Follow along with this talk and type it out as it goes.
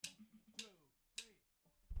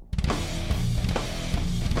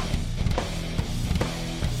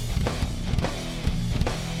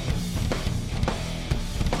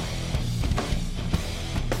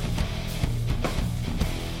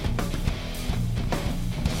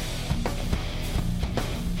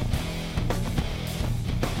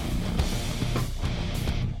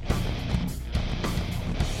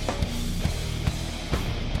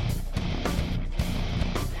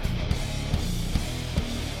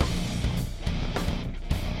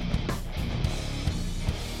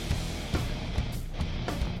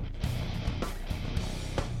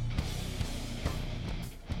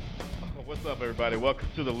What's up, everybody? Welcome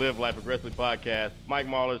to the Live Life Aggressively podcast. Mike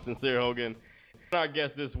Mahler, Sincere Hogan. Our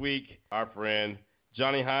guest this week, our friend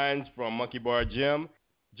Johnny Hinds from Monkey Bar Gym.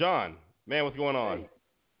 John, man, what's going on?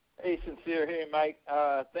 Hey, Sincere. Hey, Mike.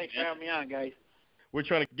 Thanks for having me on, guys. We're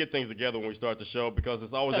trying to get things together when we start the show because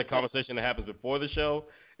it's always that conversation that happens before the show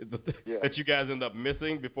that you guys end up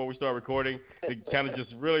missing before we start recording. It kind of just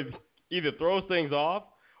really either throws things off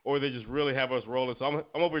or they just really have us rolling. So I'm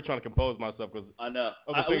over here trying to compose myself because I know.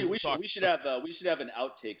 We should have an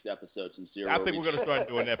outtakes episode, Sincere. I think we're going to start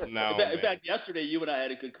doing that from now on. In fact, yesterday you and I had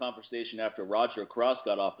a good conversation after Roger Cross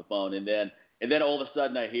got off the phone, and then all of a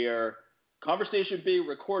sudden I hear conversation being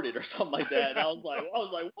recorded or something like that. And I was like,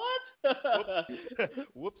 what?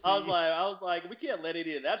 Whoops. I was like, we can't let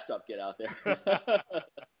any of that stuff get out there.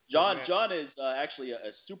 John is actually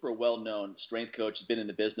a super well-known strength coach. He's been in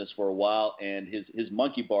the business for a while, and his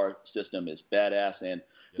monkey bar system is badass. And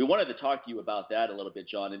we wanted to talk to you about that a little bit,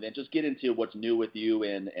 John, and then just get into what's new with you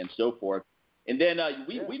and so forth. And then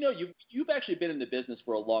we know you've actually been in the business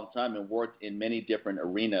for a long time and worked in many different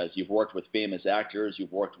arenas. You've worked with famous actors.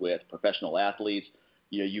 You've worked with professional athletes.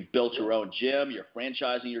 You know, you've built your own gym. You're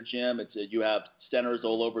franchising your gym. You have centers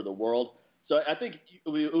all over the world. So I think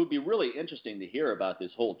it would be really interesting to hear about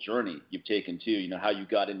this whole journey you've taken too. You know, how you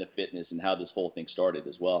got into fitness and how this whole thing started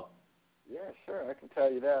as well. Yeah, sure. I can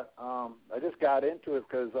tell you that. I just got into it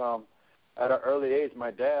because at an early age,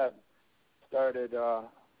 my dad started.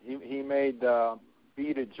 He made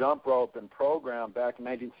beaded jump rope and program back in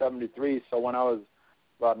 1973. So when I was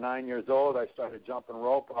about 9 years old, I started jumping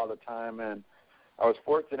rope all the time, and I was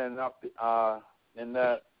fortunate enough in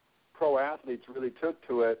that pro athletes really took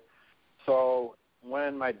to it. So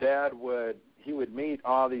when my dad would meet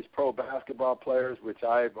all these pro basketball players, which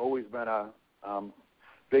I've always been a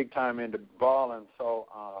big time into balling, so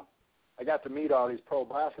I got to meet all these pro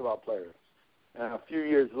basketball players. And a few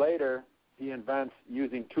years later, he invents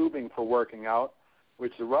using tubing for working out,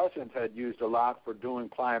 which the Russians had used a lot for doing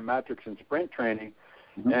plyometrics and sprint training.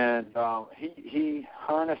 Mm-hmm. And he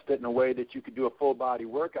harnessed it in a way that you could do a full body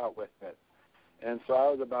workout with it. And so I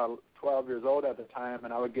was about 12 years old at the time,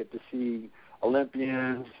 and I would get to see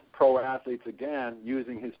Olympians, pro athletes again,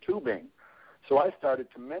 using his tubing. So I started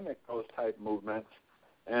to mimic those type movements,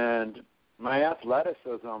 and my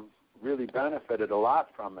athleticism really benefited a lot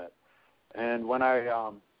from it. And when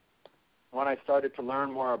I started to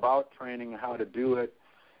learn more about training and how to do it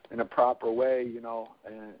in a proper way, you know,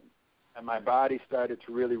 and my body started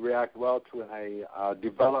to really react well to it, I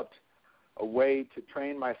developed a way to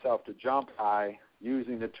train myself to jump high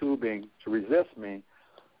using the tubing to resist me.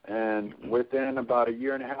 And within about a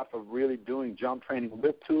year and a half of really doing jump training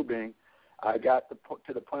with tubing, I got to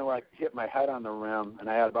the point where I could hit my head on the rim, and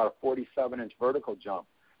I had about a 47-inch vertical jump.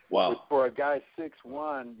 Wow. Which for a guy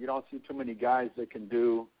 6'1", you don't see too many guys that can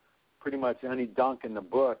do pretty much any dunk in the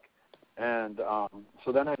book. And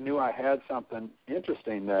so then I knew I had something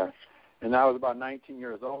interesting there. And I was about 19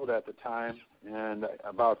 years old at the time, and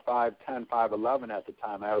about 5'10", 5'11" at the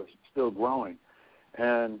time. I was still growing.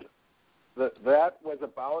 And that was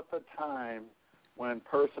about the time when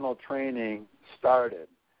personal training started.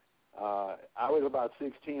 I was about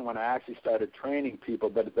 16 when I actually started training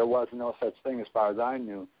people, but there was no such thing as far as I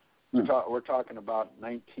knew. We're talking about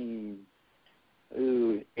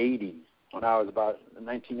 1980, when I was about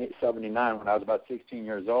 1979, when I was about 16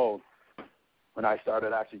 years old, when I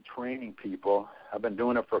started actually training people. I've been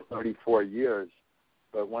doing it for 34 years,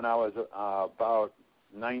 but when I was about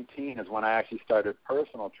 19 is when I actually started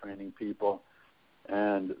personal training people,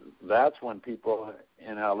 and that's when people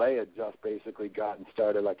in LA had just basically gotten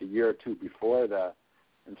started like a year or two before that.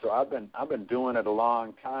 And so I've been doing it a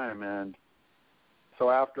long time, and so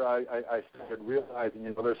after I started realizing,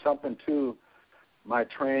 you know, there's something to my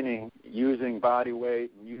training using body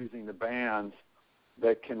weight and using the bands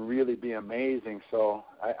that can really be amazing. So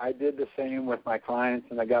I did the same with my clients,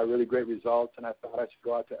 and I got really great results, and I thought I should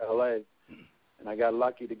go out to LA. And I got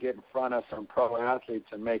lucky to get in front of some pro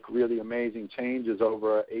athletes and make really amazing changes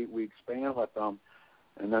over an 8-week span with them.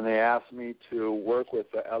 And then they asked me to work with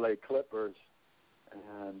the LA Clippers,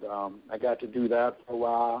 and I got to do that for a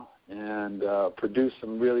while and produce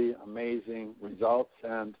some really amazing results.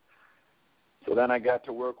 And so then I got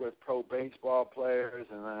to work with pro baseball players,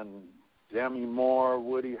 and then Demi Moore,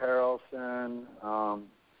 Woody Harrelson,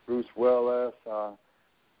 Bruce Willis,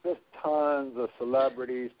 just tons of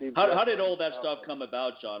celebrities. How did all that stuff come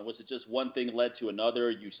about, John? Was it just one thing led to another?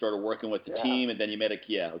 You started working with the team, and then you met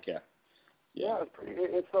okay. Yeah,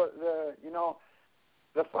 it's you know,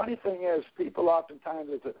 the funny thing is people oftentimes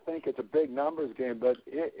think it's a big numbers game, but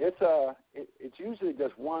it's usually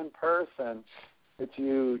just one person that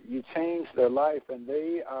you change their life, and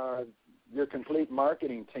they are your complete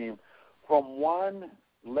marketing team from one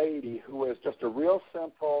lady who was just a real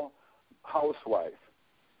simple housewife.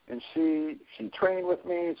 And she trained with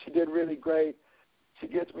me. She did really great. She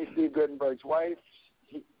gets me Steve Guttenberg's wife.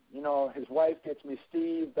 His wife gets me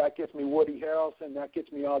Steve. That gets me Woody Harrelson. That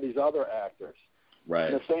gets me all these other actors.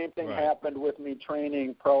 Right. And the same thing happened with me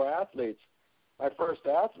training pro athletes. My first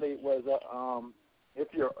athlete was,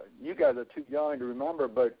 you guys are too young to remember,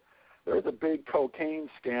 but there was a big cocaine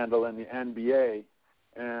scandal in the NBA,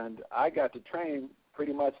 and I got to train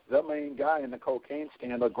pretty much the main guy in the cocaine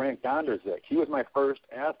scandal, Grant Gonderzik. He was my first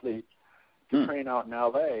athlete to train out in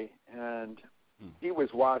L.A., and he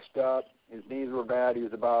was washed up. His knees were bad. He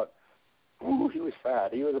was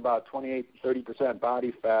fat. He was about 28-30%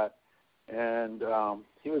 body fat, and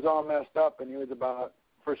he was all messed up, and he was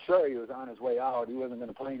for sure he was on his way out. He wasn't going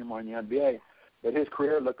to play anymore in the NBA, but his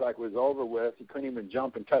career looked like it was over with. He couldn't even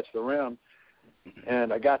jump and touch the rim,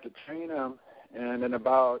 and I got to train him, and in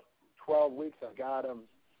about 12 weeks I got him.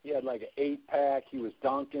 He had like an 8-pack. He was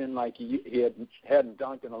dunking like he hadn't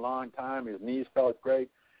dunked in a long time. His knees felt great,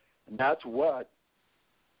 and that's what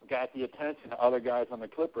got the attention of other guys on the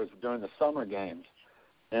Clippers during the summer games.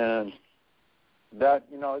 And that,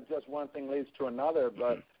 just one thing leads to another.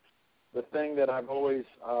 But the thing that I've always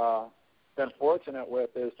been fortunate with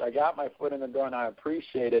is I got my foot in the door, and I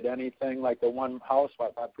appreciated anything like the one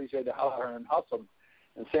housewife. I appreciated the hell her and hustle.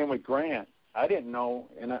 And same with Grant. I didn't know,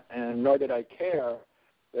 and nor did I care,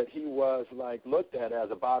 that he was looked at as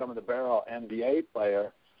a bottom-of-the-barrel NBA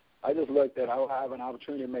player. I just looked at how I have an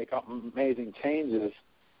opportunity to make amazing changes.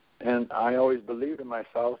 And I always believed in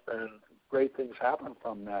myself, and great things happen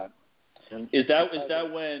from that. And is that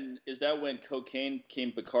when cocaine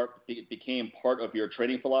became part of your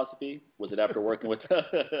training philosophy? Was it after working with? Man,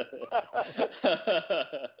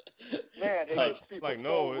 it gets people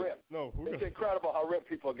ripped. It's incredible how ripped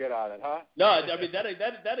people get on it, huh? No, I mean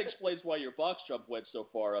that explains why your box jump went so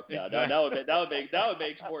far up now. Now it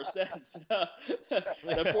makes more sense.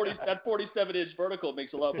 that 47-inch vertical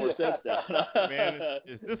makes a lot more sense now. Man,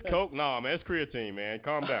 is this coke? No, man, it's creatine, man.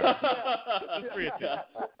 Calm down. It's creatine.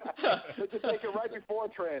 But you take it right before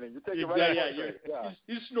training. You take it right before training.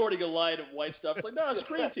 He's snorting a line of white stuff. Like, no, it's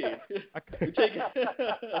creatine.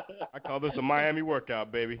 I call this a Miami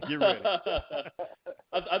workout, baby. Get ready.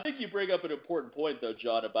 I think you bring up an important point, though,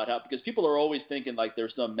 John, about how, because people are always thinking like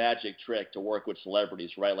there's some magic trick to work with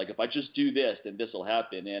celebrities, right? Like if I just do this, then this will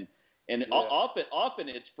happen. And often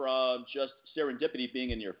it's from just serendipity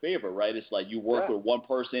being in your favor, right? It's like you work with one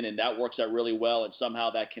person and that works out really well, and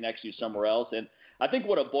somehow that connects you somewhere else. And I think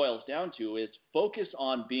what it boils down to is focus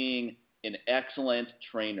on being an excellent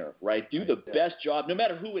trainer, right? Do the best job, no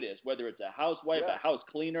matter who it is, whether it's a housewife, a house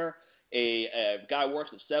cleaner, a guy who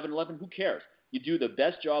works at 7-Eleven, who cares? You do the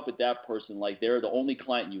best job with that person, like they're the only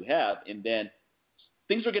client you have, and then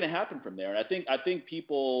things are going to happen from there. And I think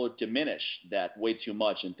people diminish that way too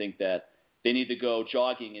much and think that they need to go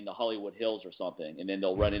jogging in the Hollywood Hills or something, and then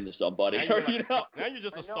they'll run into somebody. Now you're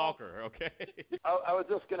just a stalker, okay? I was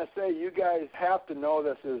just going to say, you guys have to know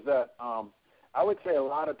this, is that I would say a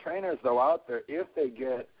lot of trainers, though, out there, if they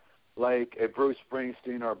get like a Bruce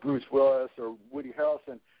Springsteen or Bruce Willis or Woody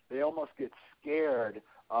Harrelson, they almost get scared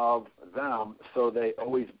of them, so they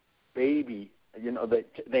always baby,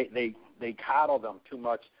 they coddle them too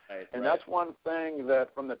much. And that's one thing that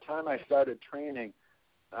from the time I started training,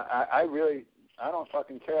 I don't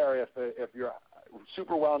fucking care if you're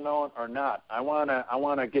super well known or not. I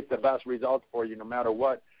wanna get the best results for you no matter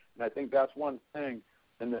what. And I think that's one thing.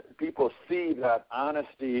 And that people see that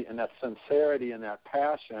honesty and that sincerity and that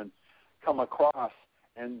passion come across,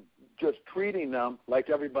 and just treating them like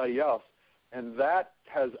everybody else. And that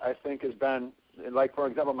has been, like, for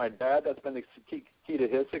example, my dad, that's been the key to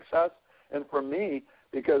his success. And for me,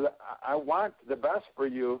 because I want the best for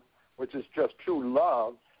you, which is just true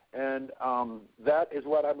love, and that is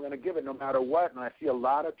what I'm going to give it no matter what. And I see a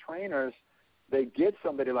lot of trainers, they get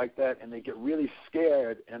somebody like that, and they get really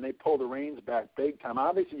scared, and they pull the reins back big time.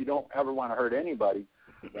 Obviously, you don't ever want to hurt anybody,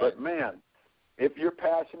 but, man, if you're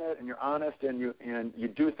passionate and you're honest and you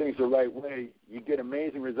do things the right way, you get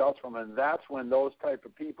amazing results from it. And that's when those type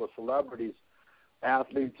of people, celebrities,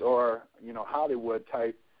 athletes, or, Hollywood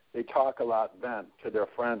type, they talk a lot then to their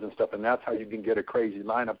friends and stuff, and that's how you can get a crazy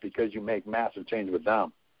lineup, because you make massive change with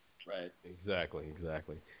them. Right. Exactly.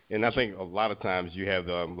 And I think a lot of times you have,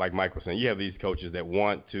 like Mike was saying, you have these coaches that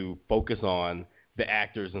want to focus on the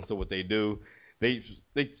actors, and so what they do, they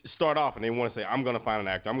start off and they want to say, I'm going to find an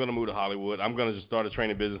actor, I'm going to move to Hollywood, I'm going to just start a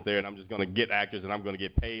training business there, and I'm just going to get actors, and I'm going to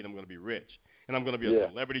get paid, I'm going to be rich, and I'm going to be a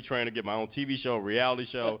celebrity trainer, get my own TV show, reality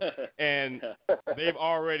show, and they're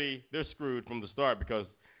screwed from the start, because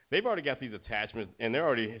they've already got these attachments, and they're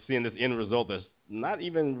already seeing this end result that's not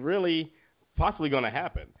even really possibly going to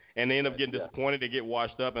happen. And they end up getting disappointed. They get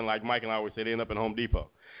washed up, and like Mike and I always say, they end up in Home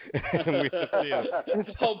Depot. Home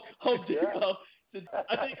Depot.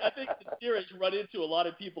 I think the series run into a lot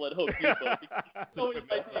of people at Home Depot. It's always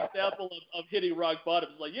like the example of hitting rock bottom.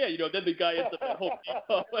 It's like, then the guy ends up at Home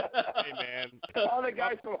Depot. Hey, man. All the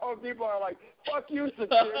guys from Home Depot are like, fuck you,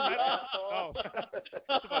 Superior. Oh.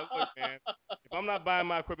 Look, man, if I'm not buying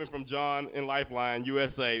my equipment from John in Lifeline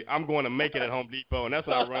USA, I'm going to make it at Home Depot, and that's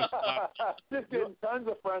what I run. Just getting tons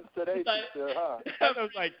of friends today, huh? I was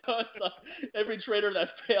like, every trader that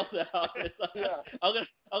failed out, it's like,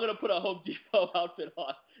 I'm gonna put a Home Depot outfit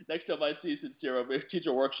on next time I see Sincero. We teach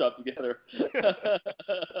a workshop together.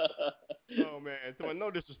 Oh man! So no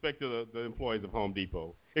disrespect to the employees of Home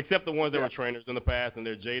Depot, except the ones that were trainers in the past and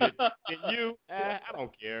they're jaded. And you, I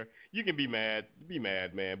don't care. You can be mad,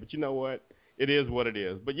 man. But you know what? It is what it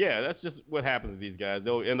is. But yeah, that's just what happens to these guys.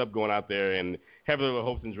 They'll end up going out there and having little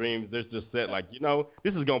hopes and dreams. They're just set like,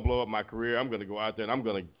 this is gonna blow up my career. I'm gonna go out there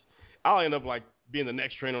and I'll end up like being the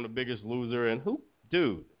next trainer on The Biggest Loser. And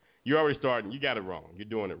dude, you're already starting. You got it wrong. You're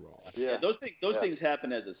doing it wrong. Yeah, those things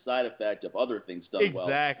happen as a side effect of other things done well.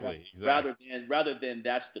 Exactly. Rather than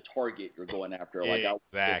that's the target you're going after. Like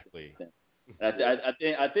exactly.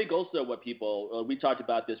 I think also what people we talked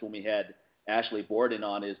about this when we had Ashley Borden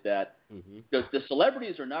on is that the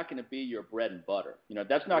celebrities are not going to be your bread and butter.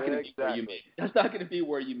 That's not going to be where you make. That's not going to be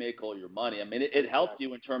where you make all your money. I mean, it helps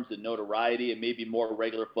you in terms of notoriety, and maybe more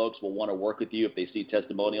regular folks will want to work with you if they see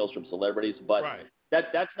testimonials from celebrities. But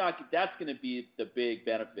that's going to be the big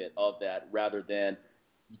benefit of that, rather than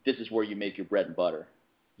this is where you make your bread and butter.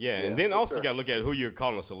 Yeah, and then also you got to look at who you're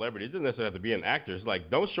calling a celebrity. It doesn't necessarily have to be an actor. It's like,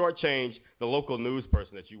 don't shortchange the local news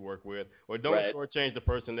person that you work with, or don't shortchange the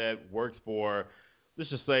person that works for, let's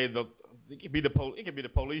just say, it could be the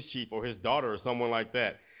police chief or his daughter or someone like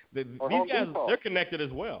that. These guys, they're connected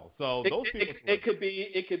as well. So those people. It could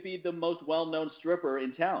be the most well-known stripper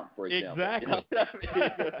in town, for example. Exactly.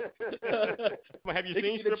 Have you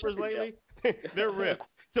seen strippers lately? They're ripped.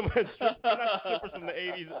 They're not strippers from the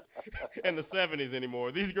 80s and the 70s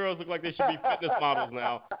anymore. These girls look like they should be fitness models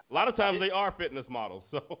now. A lot of times they are fitness models.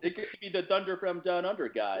 So it could be the Thunder from Down Under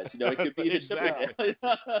guys. It could be exactly.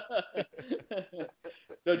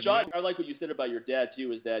 No, John, I like what you said about your dad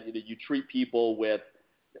too. Is that you treat people with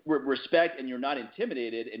respect, and you're not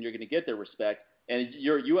intimidated, and you're going to get their respect. And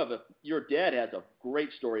your dad has a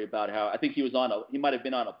great story about how I think he might have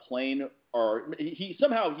been on a plane, or he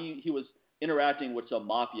was interacting with some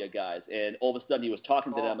mafia guys, and all of a sudden he was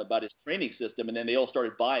talking to them about his training system, and then they all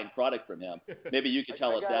started buying product from him. Maybe you could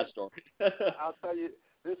tell us that story. I'll tell you,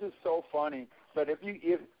 this is so funny. But if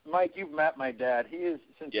Mike, you've met my dad. He is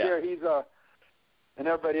sincere. Yeah. He's and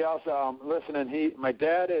everybody else listening. My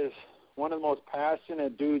dad is one of the most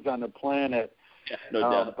passionate dudes on the planet. Yeah, no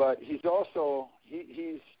doubt. But he's also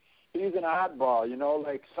he's an oddball.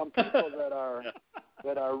 Like some people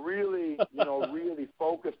that are really really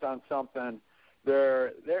focused on something.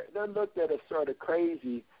 They're looked at as sort of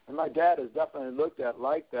crazy, and my dad is definitely looked at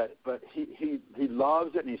like that. But he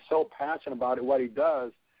loves it, and he's so passionate about it. What he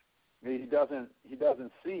does, he doesn't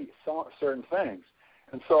see certain things,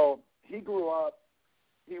 and so he grew up.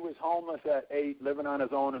 He was homeless at 8, living on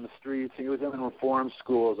his own in the streets. He was in reform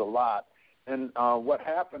schools a lot, and what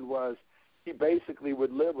happened was he basically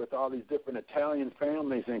would live with all these different Italian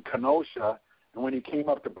families in Kenosha. And when he came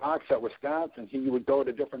up to Boxat, Wisconsin, he would go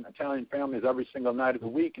to different Italian families every single night of the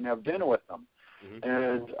week and have dinner with them.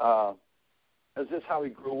 And that's just how he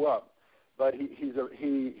grew up. But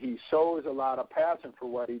he shows a lot of passion for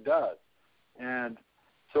what he does. And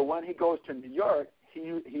so when he goes to New York,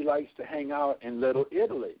 he likes to hang out in Little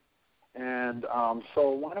Italy. And so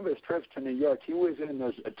one of his trips to New York, he was in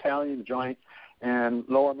this Italian joint in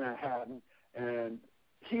Lower Manhattan, and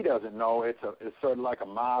he doesn't know it's sort of like a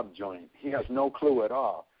mob joint. He has no clue at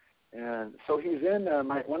all. And so he's in there.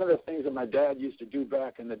 One of the things that my dad used to do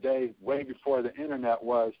back in the day, way before the internet,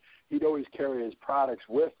 was he'd always carry his products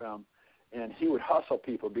with him, and he would hustle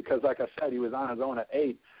people because, like I said, he was on his own at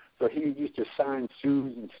 8. So he used to sign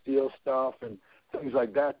shoes and steal stuff and things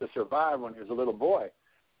like that to survive when he was a little boy.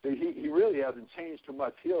 So he really hasn't changed too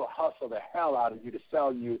much. He'll hustle the hell out of you to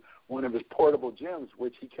sell you one of his portable gyms,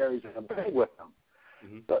 which he carries in a bag with him.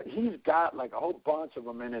 So he's got like a whole bunch of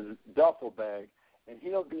them in his duffel bag, and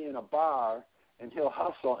he'll be in a bar, and he'll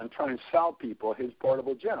hustle and try and sell people his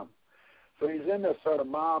portable gym. So he's in this sort of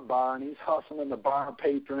mob bar, and he's hustling the bar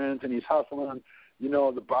patrons, and he's hustling,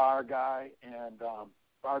 the bar guy and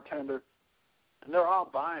bartender, and they're all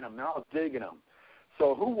buying them. They're all digging them.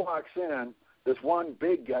 So who walks in this one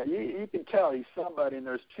big guy. You can tell he's somebody, and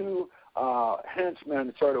there's two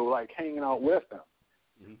henchmen sort of like hanging out with him.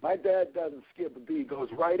 Mm-hmm. My dad doesn't skip a beat. Goes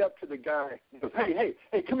right up to the guy. He goes, hey,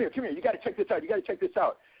 come here. You got to check this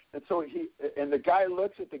out. And so the guy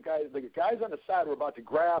looks at the guy. The guy's on the side. We're about to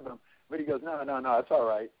grab him, but he goes, no, it's all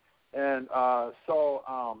right. And so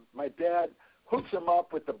my dad hooks him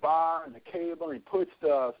up with the bar and the cable, and he puts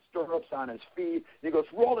the stirrups on his feet. And he goes,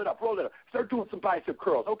 roll it up. Start doing some bicep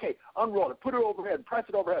curls. Okay, unroll it. Put it overhead. Press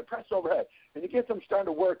it overhead. And he gets them starting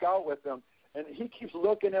to work out with him. And he keeps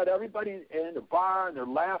looking at everybody in the bar, and they're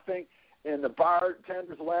laughing. And the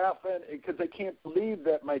bartender's laughing because they can't believe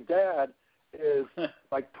that my dad is,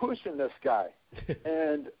 like, pushing this guy.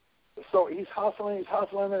 And so he's hustling,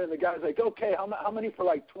 and the guy's like, okay, how many for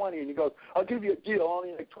like 20? And he goes, I'll give you a deal,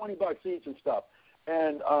 only like $20 each and stuff.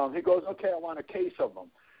 And he goes, okay, I want a case of them.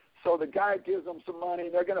 So the guy gives them some money,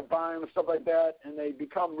 and they're going to buy them and stuff like that, and they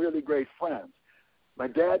become really great friends. My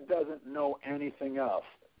dad doesn't know anything else,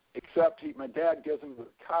 except my dad gives him the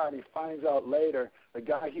card, and he finds out later the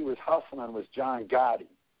guy he was hustling was John Gotti.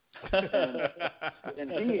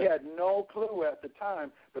 and he had no clue at the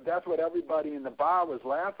time, but that's what everybody in the bar was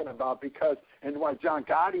laughing about, because, and why John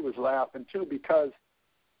Gotti was laughing too, because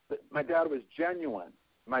my dad was genuine.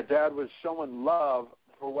 My dad was showing love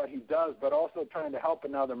for what he does, but also trying to help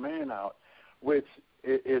another man out, which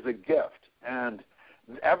is a gift. And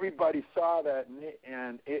everybody saw that,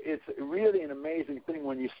 and it's really an amazing thing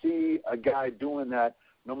when you see a guy doing that,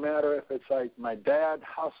 no matter if it's like my dad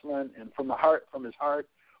hustling and from his heart,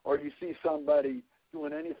 or you see somebody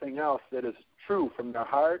doing anything else that is true from their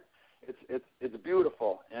heart. It's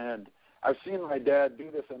beautiful. And I've seen my dad do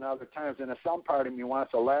this in other times, and some part of me wants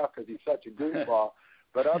to laugh because he's such a goofball.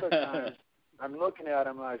 But other times, I'm looking at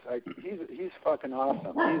him like he's fucking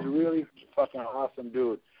awesome. He's really fucking awesome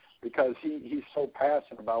dude, because he's so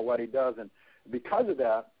passionate about what he does. And because of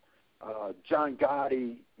that, John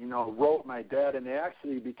Gotti, wrote my dad, and they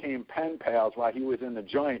actually became pen pals while he was in the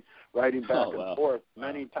joint, writing back and forth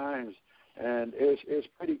many times. And it's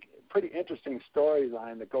pretty interesting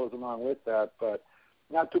storyline that goes along with that. But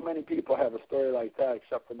not too many people have a story like that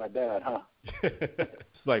except for my dad, huh?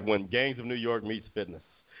 It's like when Gangs of New York meets fitness.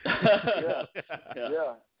 Yeah.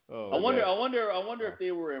 Oh, I wonder if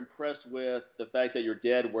they were impressed with the fact that your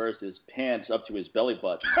dad wears his pants up to his belly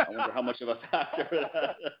button. I wonder how much of a factor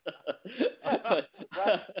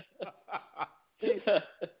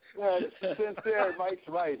Sincere, Mike's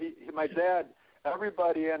right. My dad,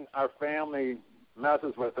 everybody in our family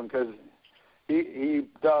messes with him because he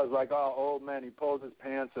does, like all old men. He pulls his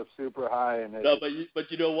pants up super high. No,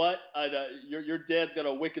 but you know what? Your dad's got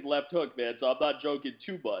a wicked left hook, man. So I'm not joking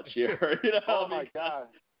too much here. Oh my God.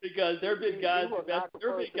 Because there have been guys. There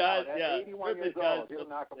have been guys. Yeah. 81 years old, he'll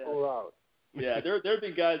knock a fool out. Yeah, there have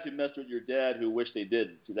been guys who messed with your dad who wish they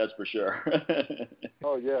didn't. That's for sure.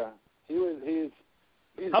 Oh yeah, he's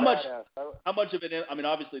how much of it? I mean,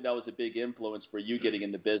 obviously that was a big influence for you getting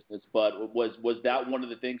in the business. But was that one of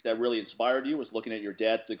the things that really inspired you? Was looking at your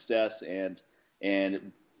dad's success and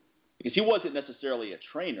because he wasn't necessarily a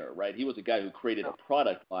trainer, right? He was a guy who created a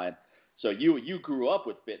product line. So you grew up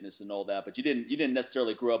with fitness and all that, but you didn't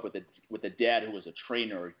necessarily grow up with a dad who was a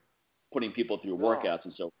trainer, putting people through workouts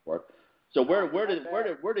and so forth. So where did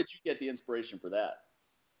you get the inspiration for that?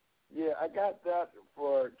 Yeah, I got that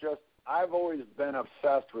I've always been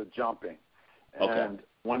obsessed with jumping, and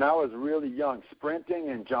when I was really young, sprinting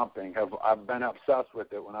and jumping, I've been obsessed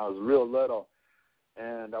with it when I was real little,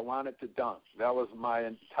 and I wanted to dunk. That was my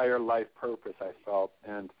entire life purpose, I felt,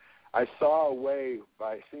 and I saw a way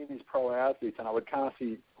by seeing these pro athletes, and I would kind of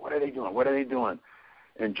see, what are they doing?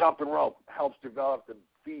 And jumping rope helps develop the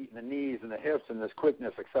feet and the knees and the hips and this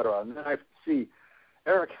quickness, et cetera. And then I see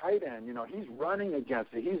Eric Hyden, he's running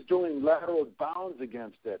against it. He's doing lateral bounds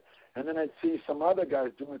against it. And then I'd see some other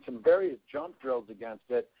guys doing some various jump drills against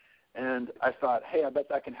it. And I thought, hey, I bet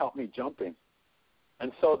that can help me jumping.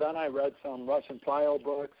 And so then I read some Russian plyo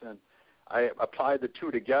books, and I applied the two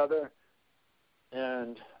together.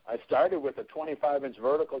 And I started with a 25-inch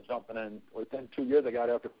vertical jump, and within 2 years I got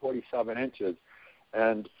up to 47 inches.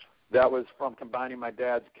 And that was from combining my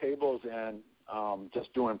dad's cables and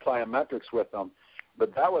just doing plyometrics with them.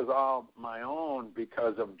 But that was all my own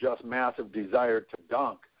because of just massive desire to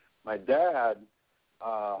dunk. My dad,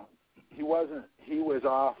 he was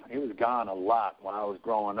gone a lot when I was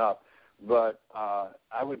growing up. But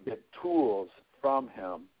I would get tools from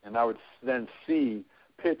him, and I would then see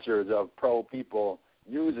pictures of pro people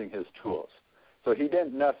using his tools. So he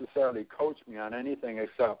didn't necessarily coach me on anything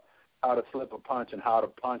except how to slip a punch and how to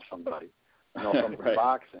punch somebody, from right.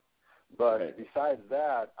 boxing. But besides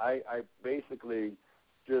that, I basically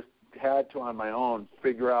just had to on my own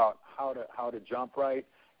figure out how to jump right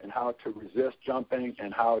and how to resist jumping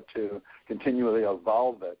and how to continually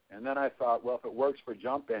evolve it. And then I thought, well, if it works for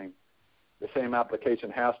jumping, the same application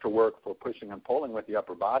has to work for pushing and pulling with the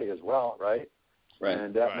upper body as well, right? Right.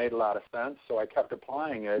 And that made a lot of sense. So I kept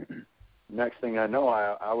applying it. Next thing I know,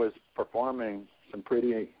 I was performing some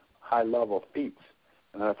pretty high-level feats.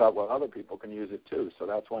 And I thought, well, other people can use it too. So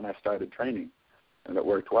that's when I started training, and it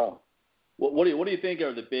worked well. What do you think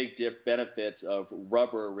are the big benefits of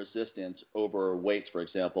rubber resistance over weights, for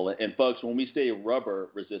example? And folks, when we say rubber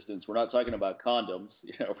resistance, we're not talking about condoms.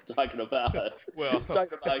 We're talking about that's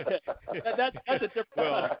a different.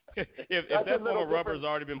 Well, if that form of rubber has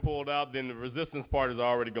already been pulled out, then the resistance part has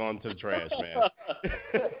already gone to the trash, man.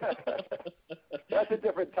 That's a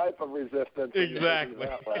different type of resistance. Exactly.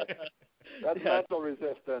 That's mental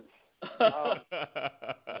resistance.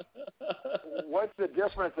 What's the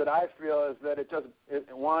difference that I feel is that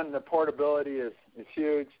one, the portability is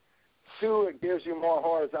huge. Two, it gives you more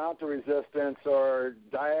horizontal resistance or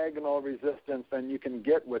diagonal resistance than you can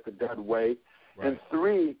get with a dead weight. Right. And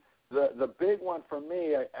three, the big one for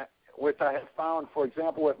me, which I have found, for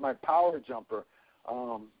example, with my power jumper.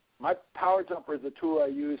 My power jumper is a tool I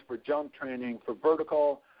use for jump training, for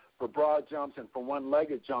vertical, for broad jumps, and for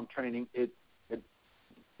one-legged jump training. It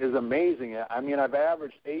is amazing. I mean, I've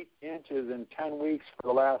averaged 8 inches in 10 weeks for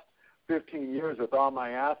the last 15 years with all my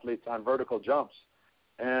athletes on vertical jumps.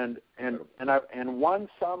 And one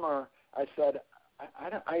summer I said,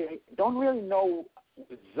 I don't really know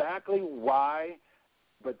exactly why,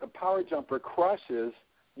 but the power jumper crushes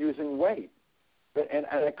using weight. And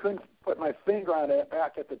I couldn't put my finger on it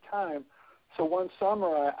back at the time. So one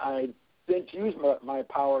summer I didn't use my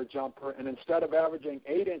power jumper, and instead of averaging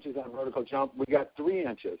 8 inches on vertical jump, we got 3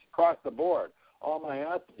 inches across the board, all my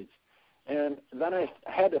athletes. And then I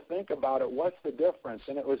had to think about it, what's the difference?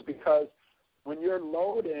 And it was because when you're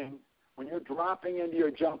loading, when you're dropping into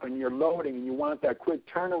your jump and you're loading and you want that quick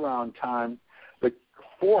turnaround time, the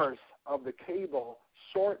force of the cable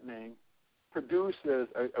shortening produces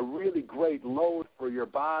a really great load for your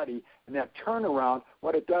body, and that turnaround,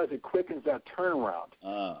 what it does, it quickens that turnaround.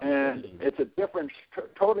 And it's a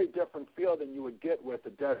totally different feel than you would get with a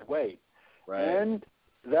dead weight. Right. And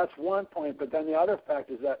that's one point, but then the other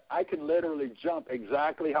fact is that I can literally jump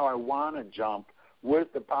exactly how I want to jump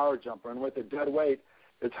with the power jumper, and with a dead weight,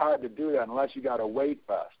 it's hard to do that unless you got a weight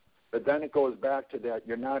vest. But then it goes back to that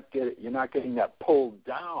you're not getting that pulled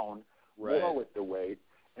down more with the weight.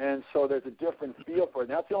 And so there's a different feel for it.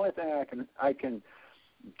 And that's the only thing I can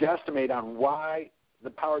guesstimate on why the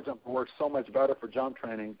power jumper works so much better for jump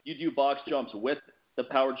training. You do box jumps with the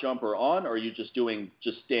power jumper on, or are you just doing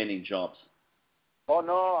standing jumps? Oh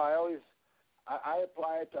no, I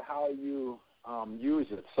apply it to how you use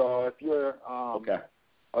it. So if you're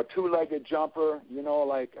a two-legged jumper,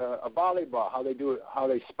 like a volleyball, how they do it, how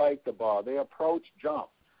they spike the ball, they approach jump.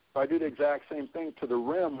 So I do the exact same thing to the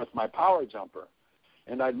rim with my power jumper.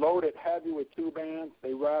 And I load it heavy with 2 bands,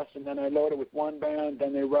 they rest, and then I load it with 1 band,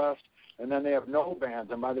 then they rest, and then they have no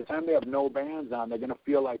bands. And by the time they have no bands on, they're going to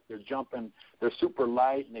feel like they're jumping, they're super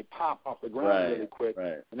light, and they pop off the ground really quick.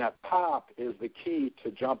 Right. And that pop is the key to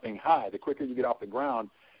jumping high. The quicker you get off the ground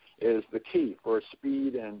is the key for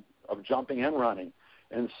speed and of jumping and running.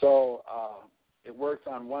 And so it works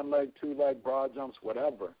on 1-leg, 2-leg, broad jumps,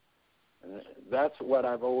 whatever. And that's what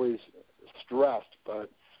I've always stressed, but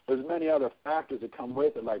there's many other factors that come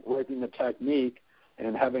with it, like working the technique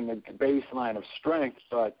and having a baseline of strength.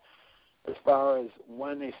 But as far as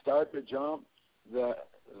when they start to jump,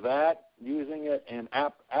 that using it in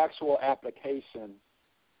actual application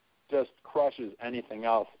just crushes anything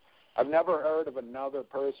else. I've never heard of another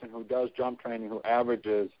person who does jump training who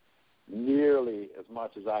averages nearly as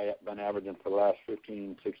much as I have been averaging for the last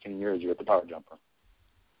 15, 16 years with the power jumper.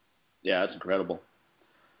 Yeah, that's incredible.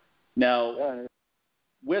 Now, I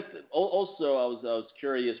was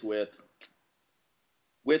curious with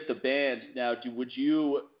the bands. Now, would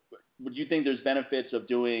you think there's benefits of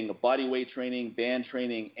doing body weight training, band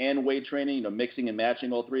training, and weight training? Mixing and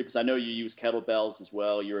matching all three. Because I know you use kettlebells as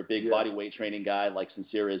well. You're a big body weight training guy, like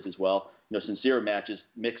Sincere is as well. Sincere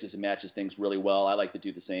mixes and matches things really well. I like to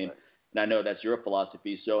do the same, and I know that's your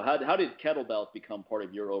philosophy. So, how did kettlebells become part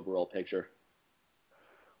of your overall picture?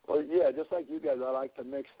 Well, yeah, just like you guys, I like to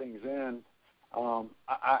mix things in.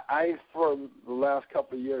 I for the last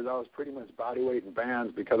couple of years, I was pretty much body weight and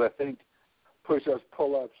bands because I think push-ups,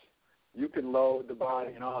 pull-ups, you can load the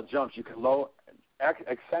body and all jumps. You can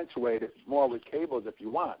accentuate it more with cables if you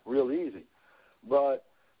want, real easy. But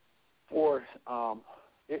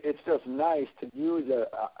it's just nice to use a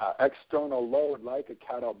external load like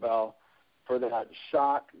a kettlebell for that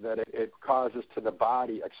shock that it causes to the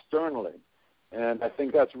body externally. And I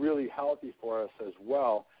think that's really healthy for us as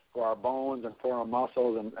well, for our bones and for our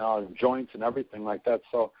muscles and our joints and everything like that.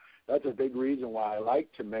 So that's a big reason why I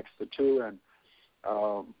like to mix the two. And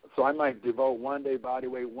so I might devote one day body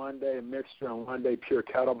weight, one day mixture, and one day pure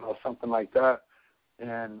kettlebell, something like that,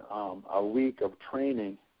 and a week of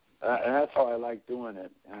training. And that's how I like doing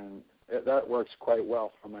it. And that works quite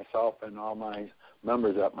well for myself and all my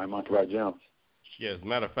members at my Monkey Bar gyms. Yeah, as a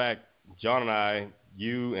matter of fact, John and I,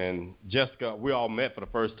 you and Jessica, we all met for the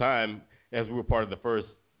first time as we were part of the first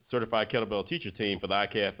certified kettlebell teacher team for the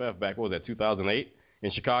IKFF back, what was that, 2008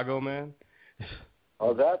 in Chicago, man?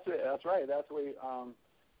 Oh, that's it. That's right. That's where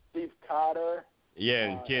Steve Cotter. Yeah,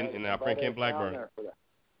 and Ken and our friend Ken Blackburn.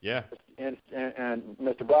 Yeah. And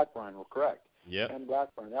Mr. Blackburn were correct. Yeah. Ken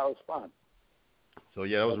Blackburn. That was fun. So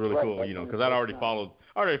yeah, that was really cool, you know, because I'd already followed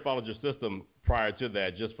your system prior to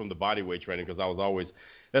that, just from the body weight training, because I've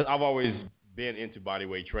always been into body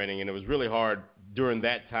weight training, and it was really hard during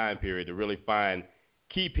that time period to really find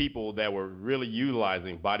key people that were really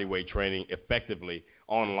utilizing body weight training effectively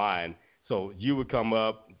online. So you would come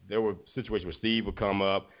up, there were situations where Steve would come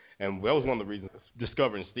up, and that was one of the reasons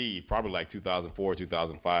discovering Steve, probably like 2004,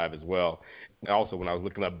 2005 as well. And also when I was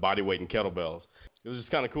looking up body weight and kettlebells. It was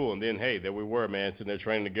just kind of cool. And then, hey, there we were, man, sitting there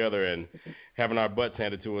training together and having our butts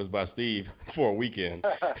handed to us by Steve for a weekend.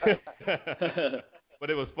 But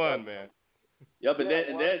it was fun, man. Yep, and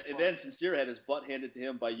then Sincere had his butt handed to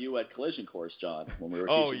him by you at Collision Course, John, when we were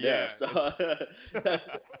teaching there. So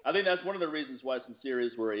I think that's one of the reasons why Sincere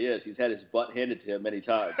is where he is. He's had his butt handed to him many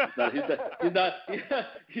times.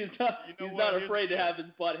 He's not afraid to have his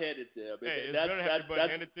butt handed to him. Hey, it's better to have your butt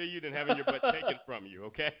handed to you than having your butt taken from you.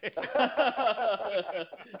 Okay.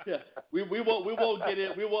 Yeah, we won't get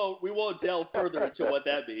in. We won't delve further into what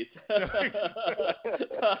that means.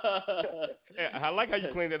 Yeah, I like how you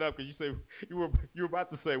cleaned it up, because you say you were about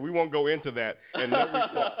to say we won't go into that, and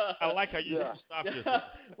I like how you stopped yourself.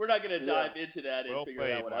 We're not going to dive into that and figure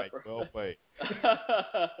that one out. Well played.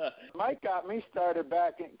 Mike got me started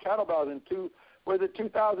back in kettlebells was it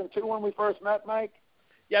 2002 when we first met, Mike?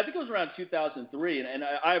 Yeah, I think it was around 2003, and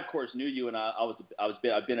I of course knew you, and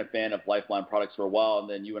I've been a fan of Lifeline products for a while, and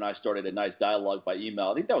then you and I started a nice dialogue by email.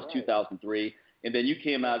 I think that was 2003. And then you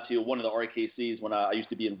came out to one of the RKCs when I used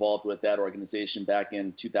to be involved with that organization back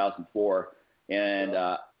in 2004, and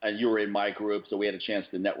you were in my group, so we had a chance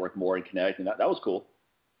to network more and connect, and that was cool.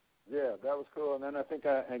 Yeah, that was cool. And then I think,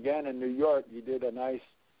 again, in New York, you did a nice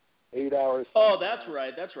 8 hours. Oh, that's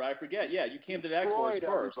right. I forget. Yeah, you came to that course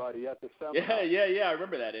first. Everybody at the seminar. Yeah. I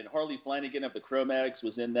remember that. And Harley Flanagan of the Chromatics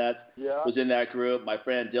was in that group. My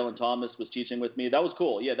friend Dylan Thomas was teaching with me. That was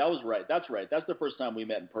cool. Yeah, that was right. That's right. That's the first time we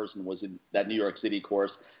met in person, was in that New York City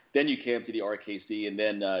course. Then you came to the RKC, and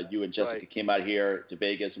then you and Jessica came out here to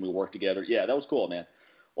Vegas, and we worked together. Yeah, that was cool, man.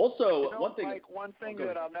 Also, Mike, one thing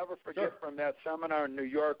that I'll never forget from that seminar in New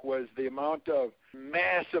York was the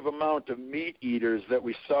massive amount of meat eaters that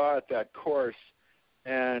we saw at that course,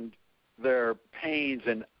 and their pains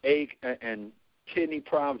and ache and kidney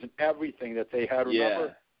problems and everything that they had.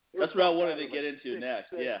 Remember? That's what I wanted to get into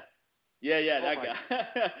next. Yeah, that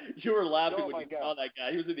guy. You were laughing when you saw that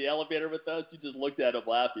guy. He was in the elevator with us. You just looked at him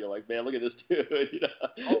laughing. You're like, man, look at this dude. You know?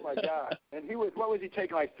 Oh, my God. And what was he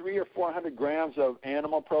taking, like 300 or 400 grams of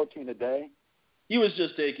animal protein a day? He was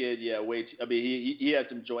just taking, way too – I mean, he had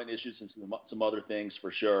some joint issues and some other things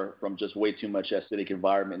for sure from just way too much acidic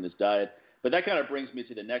environment in his diet. But that kind of brings me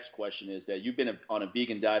to the next question, is that you've been on a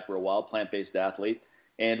vegan diet for a while, plant-based athlete.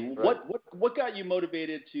 And what got you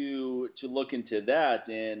motivated to look into that,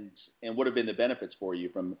 and what have been the benefits for you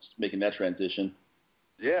from making that transition?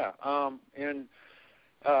 Yeah, I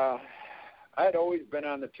had always been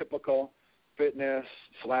on the typical fitness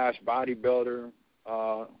 / bodybuilder,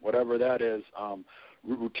 whatever that is,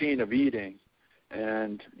 routine of eating,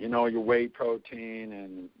 and your whey protein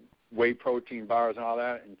and whey protein bars and all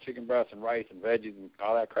that, and chicken breasts and rice and veggies and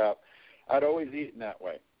all that crap. I'd always eaten that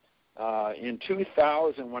way. In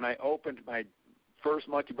 2000, when I opened my first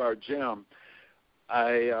Monkey Bar gym,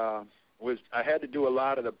 I had to do a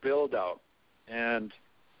lot of the build out, and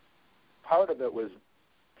part of it was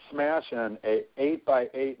smashing a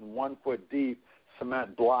 8x8 and 1 foot deep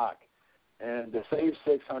cement block, and to save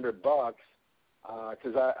 $600,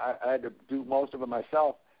 because I had to do most of it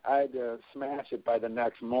myself, I had to smash it by the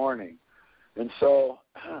next morning, and so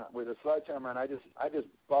with a sledgehammer, and I just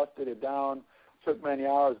busted it down. Took many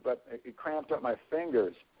hours, but it cramped up my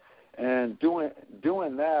fingers. And doing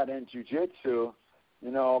that in jiu-jitsu,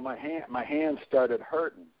 my hands started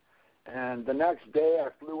hurting. And the next day, I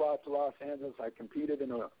flew out to Los Angeles. I competed in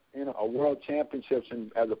a world championships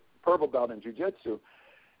as a purple belt in jiu-jitsu,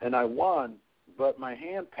 and I won, but my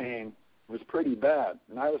hand pain was pretty bad,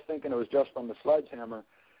 and I was thinking it was just from the sledgehammer.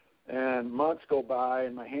 And months go by,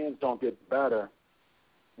 and my hands don't get better.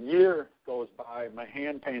 Year goes by, my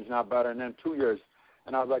hand pain's not better, and then 2 years.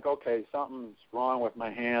 And I was like, okay, something's wrong with my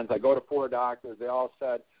hands. I go to 4 doctors. They all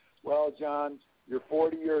said, well, John, you're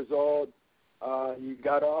 40 years old. You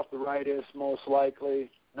got arthritis most likely.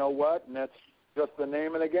 You know what? And that's just the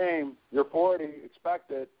name of the game. You're 40.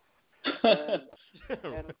 Expect it.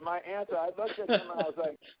 And my answer, I looked at him, and I was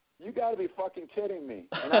like, you got to be fucking kidding me.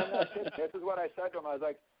 And I'm not kidding. This is what I said to him. I was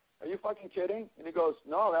like, are you fucking kidding? And he goes,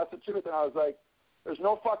 no, that's the truth. And I was like, there's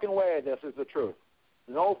no fucking way this is the truth.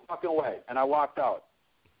 No fucking way. And I walked out.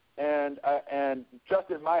 And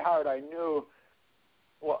just in my heart, I knew,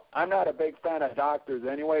 well, I'm not a big fan of doctors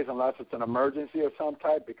anyways, unless it's an emergency of some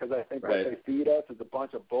type, because I think what they feed us is a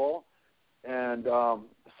bunch of bull. And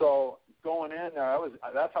so going in there,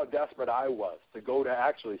 that's how desperate I was to go to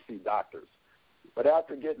actually see doctors. But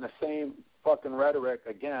after getting the same fucking rhetoric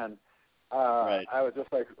again, I was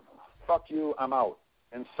just like, fuck you, I'm out.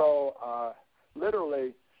 And so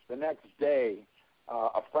literally the next day,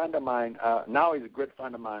 a friend of mine, now he's a good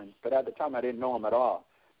friend of mine, but at the time I didn't know him at all.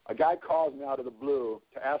 A guy calls me out of the blue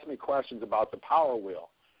to ask me questions about the Power Wheel.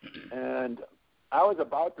 And I was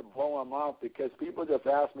about to blow him off because people just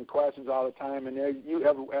ask me questions all the time. And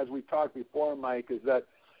as we talked before, Mike, is that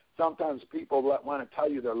sometimes people want to tell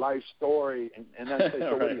you their life story and then say,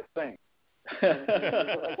 so what do you think? And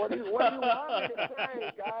like, what do you want me to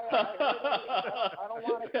say, guy? I don't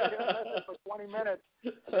want to sit here and listen for 20 minutes.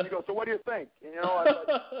 And then he goes, so what do you think? And, you know,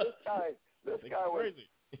 this guy was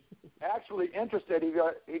actually interested.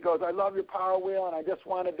 He goes, I love your Power Wheel, and I just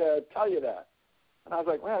wanted to tell you that. And I was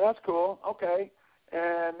like, man, that's cool. Okay.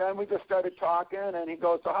 And then we just started talking, and he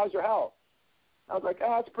goes, so how's your health? I was like,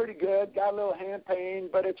 it's pretty good. Got a little hand pain,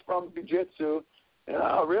 but it's from jiu-jitsu. And,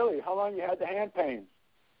 oh, really? How long you had the hand pain?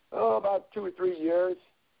 Oh, about 2 or 3 years.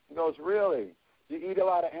 He goes, really? Do you eat a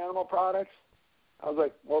lot of animal products? I was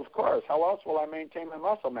like, well, of course. How else will I maintain my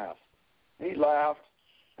muscle mass? And he laughed,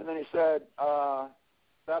 and then he said,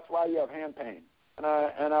 that's why you have hand pain. And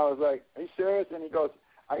I was like, are you serious? And he goes,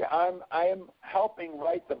 I am helping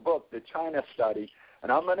write the book, the China study,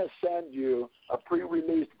 and I'm going to send you a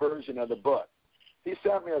pre-released version of the book. He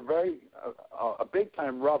sent me a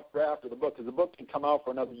big-time rough draft of the book, because the book can come out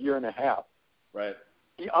for another year and a half. Right.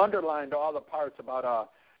 He underlined all the parts about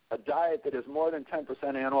a diet that is more than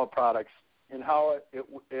 10% animal products and how it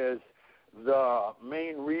is the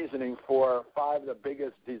main reasoning for 5 of the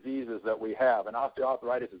biggest diseases that we have, and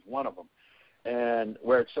osteoarthritis is one of them. And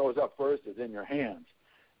where it shows up first is in your hands.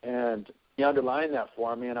 And he underlined that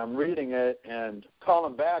for me, and I'm reading it and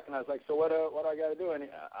calling back, and I was like, so what do I got to do? And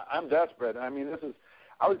I'm desperate. I mean,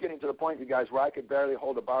 I was getting to the point, you guys, where I could barely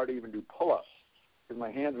hold a bar to even do pull-ups because my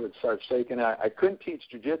hands would start shaking. I couldn't teach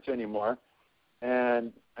jiu-jitsu anymore.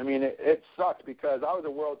 And, I mean, it sucked because I was a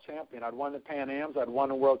world champion. I'd won the Pan Ams. I'd won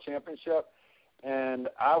a world championship. And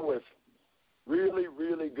I was really,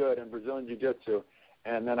 really good in Brazilian jiu-jitsu.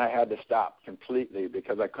 And then I had to stop completely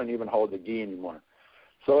because I couldn't even hold the gi anymore.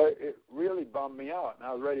 So it really bummed me out, and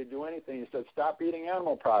I was ready to do anything. He said, stop eating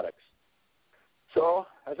animal products. So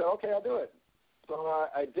I said, okay, I'll do it. So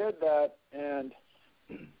I did that, and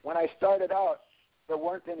when I started out, there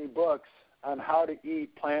weren't any books on how to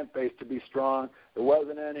eat plant-based to be strong. There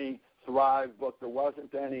wasn't any Thrive book. There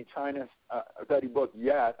wasn't any China study book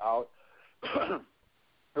yet out.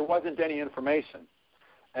 There wasn't any information.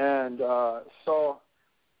 And so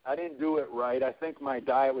I didn't do it right. I think my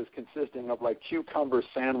diet was consisting of, like, cucumber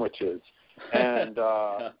sandwiches. And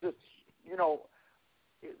just, you know,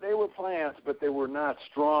 they were plants, but they were not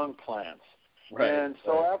strong plants. Right. And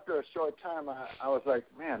so after a short time, I was like,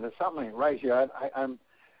 man, there's something right here.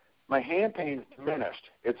 My hand pain's diminished.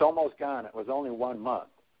 It's almost gone. It was only 1 month.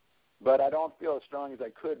 But I don't feel as strong as I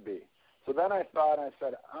could be. So then I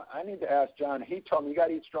said, I need to ask John. He told me, you got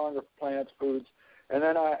to eat stronger plants, foods. And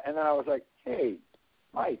then I was like, hey,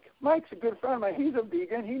 Mike's a good friend of mine. He's a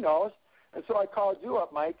vegan. He knows. And so I called you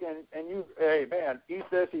up, Mike, and you, hey, man, eat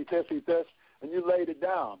this, and you laid it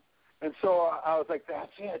down. And so I was like,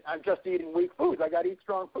 that's it. I'm just eating weak foods. I got to eat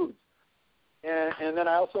strong foods. And then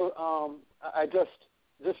I also, I just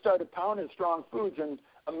started pounding strong foods, and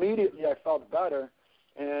immediately I felt better.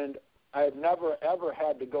 And I've never, ever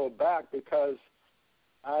had to go back because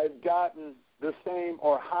I've gotten the same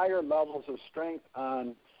or higher levels of strength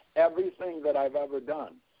on everything that I've ever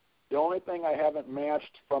done. The only thing I haven't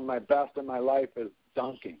matched from my best in my life is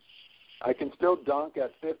dunking. I can still dunk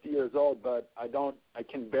at 50 years old, but I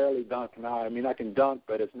can barely dunk now. I mean, I can dunk,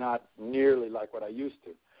 but it's not nearly like what I used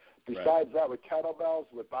to. besides that, with kettlebells,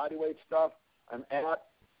 with bodyweight stuff, I'm at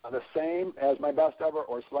the same as my best ever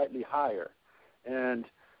or slightly higher. And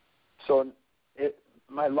so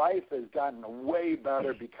my life has gotten way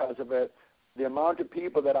better because of it. The amount of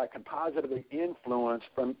people that I can positively influence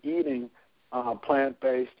from eating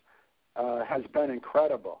plant-based has been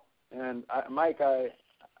incredible. And Mike, I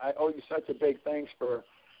owe you such a big thanks for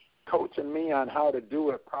coaching me on how to do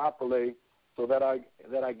it properly so that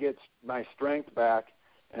I get my strength back.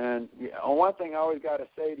 And one thing I always got to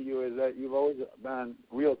say to you is that you've always been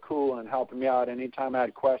real cool in helping me out. Anytime I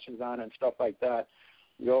had questions on it and stuff like that,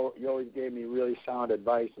 you always gave me really sound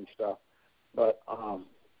advice and stuff. But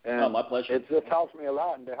and my pleasure. It just helps me a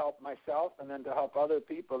lot, and to help myself and then to help other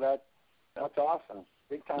people, that's awesome.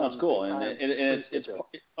 Big time. That's cool, and it's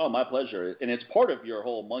my pleasure. And it's part of your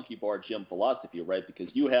whole Monkey Bar Gym philosophy, right? Because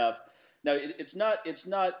you have now it's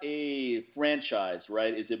not a franchise,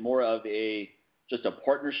 right? Is it more of just a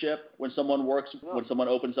partnership when someone when someone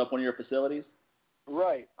opens up one of your facilities?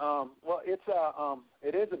 Right. Well,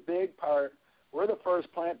 it is a big part. We're the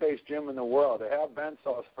first plant-based gym in the world. They have been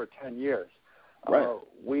so for 10 years. Right.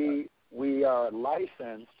 We are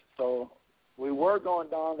licensed, so we were going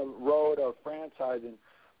down the road of franchising.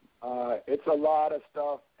 It's a lot of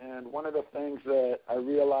stuff, and one of the things that I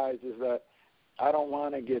realize is that I don't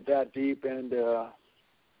want to get that deep into,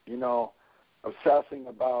 obsessing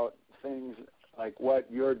about things like what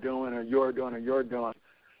you're doing or you're doing or you're doing.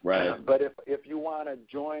 Right. But if you want to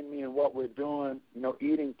join me in what we're doing,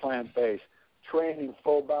 eating plant-based, training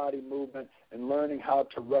full body movement, and learning how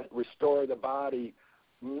to restore the body,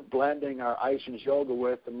 blending our Aishin's yoga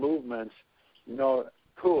with the movements,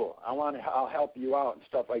 cool. I'll help you out and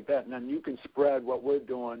stuff like that. And then you can spread what we're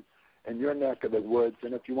doing in your neck of the woods.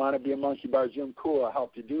 And if you want to be a Monkey Bar Gym, cool, I'll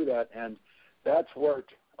help you do that. And that's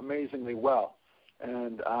worked amazingly well.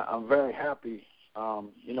 And I'm very happy,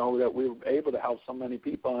 that we were able to help so many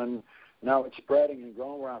people. And now it's spreading and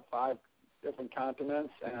growing. We're on 5 different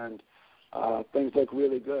continents, and things look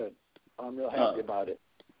really good. I'm real happy about it.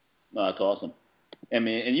 No, that's awesome. I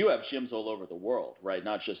mean, and you have gyms all over the world, right?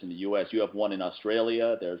 Not just in the U.S. You have one in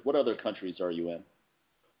Australia. What other countries are you in?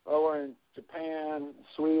 Oh, we're in Japan,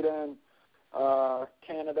 Sweden,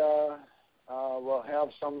 Canada. We'll have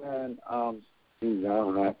some in, I'm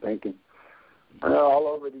thinking, all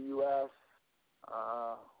over the U.S.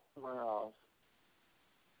 Where else?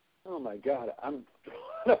 Oh my God, I'm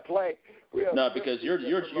trying to play. No, because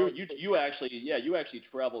you actually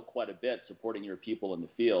travel quite a bit supporting your people in the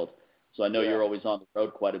field. So I know you're always on the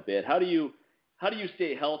road quite a bit. How do you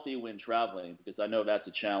stay healthy when traveling? Because I know that's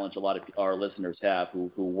a challenge a lot of our listeners have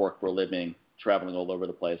who work for a living traveling all over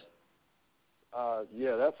the place.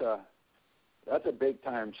 That's a big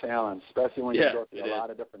time challenge, especially when you go through a lot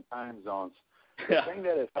of different time zones. The thing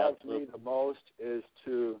that has helped me the most is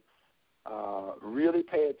to really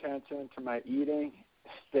pay attention to my eating,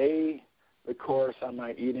 stay the course on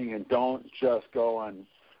my eating, and don't just go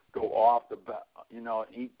off the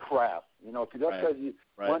eat crap.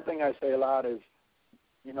 One thing I say a lot is,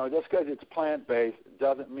 just because it's plant-based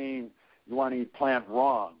doesn't mean you want to eat plant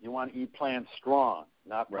wrong. You want to eat plant strong,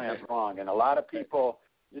 not plant wrong. And a lot of people,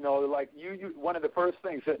 like you, one of the first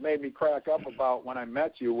things that made me crack up about when I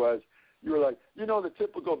met you was you were like, the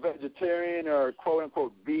typical vegetarian or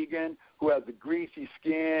quote-unquote vegan who has the greasy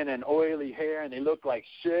skin and oily hair and they look like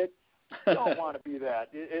shit. You don't want to be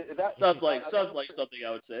that. Sounds like something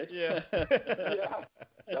I would say. Yeah.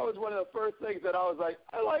 That was one of the first things that I was like,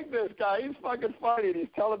 I like this guy. He's fucking funny and he's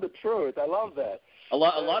telling the truth. I love that. A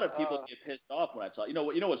lot of people get pissed off when I talk. You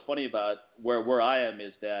know what's funny about where I am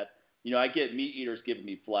is that I get meat eaters giving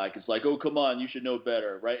me flack. It's like, oh, come on, you should know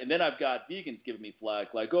better, right? And then I've got vegans giving me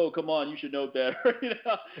flack, like, oh, come on, you should know better,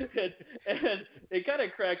 And it kind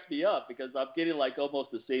of cracks me up because I'm getting like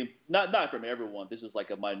almost the same. Not from everyone. This is like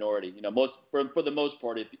a minority. For the most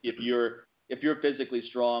part, if you're physically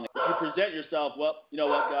strong, if you present yourself, well, you know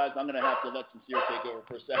what, guys, I'm gonna have to let Sincere take over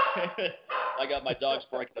for a second. I got my dogs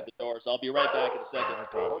barking at the door, so I'll be right back in a second.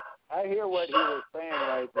 I hear what he was saying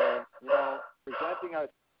right there. Presenting us.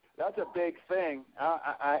 That's a big thing.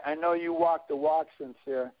 I know you walk the walk,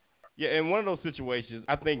 Sincere. Yeah, in one of those situations,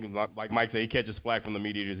 I think, like Mike said, he catches flack from the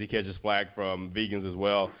meat eaters. He catches flack from vegans as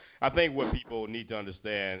well. I think what people need to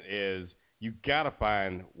understand is you got to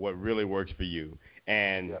find what really works for you.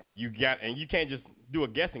 And you can't just do a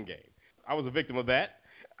guessing game. I was a victim of that.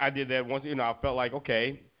 I did that once. I felt like,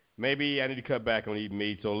 okay, maybe I need to cut back on eating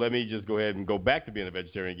meat, so let me just go ahead and go back to being a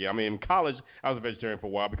vegetarian again. I mean, in college, I was a vegetarian for a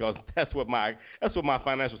while because that's what my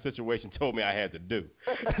financial situation told me I had to do.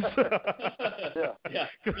 Yeah.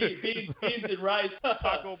 Beans and rice.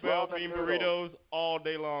 Taco Bell bean burritos all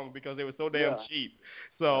day long because they were so damn cheap.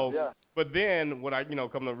 So, but then what I,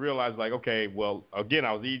 come to realize, like, okay, well, again,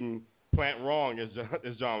 I was eating plant wrong, as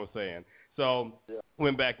John was saying. So,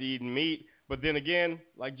 went back to eating meat. But then again,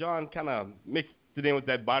 like John kind of mixed it in with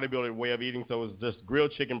that bodybuilder way of eating, so it was just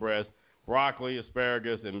grilled chicken breast, broccoli,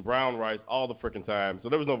 asparagus, and brown rice all the freaking time. So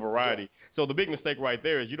there was no variety. So the big mistake right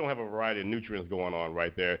there is you don't have a variety of nutrients going on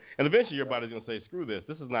right there. And eventually your body's going to say, screw this.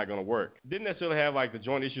 This is not going to work. Didn't necessarily have like the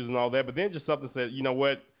joint issues and all that, but then just something said, you know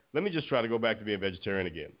what, let me just try to go back to being a vegetarian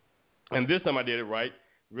again. And this time I did it right.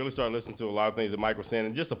 Really started listening to a lot of things that Mike was saying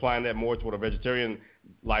and just applying that more toward a vegetarian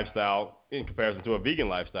lifestyle in comparison to a vegan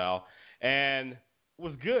lifestyle. And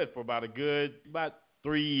was good for about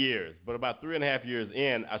 3 years. But about 3.5 years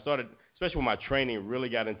in, I started, especially when my training really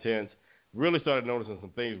got intense, really started noticing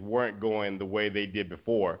some things weren't going the way they did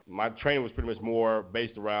before. My training was pretty much more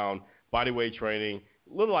based around body weight training,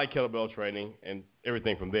 a little like kettlebell training, and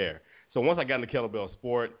everything from there. So once I got into kettlebell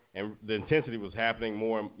sport and the intensity was happening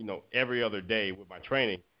more, every other day with my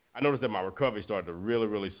training, I noticed that my recovery started to really,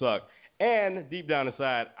 really suck. And deep down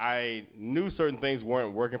inside, I knew certain things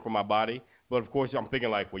weren't working for my body. But, of course, I'm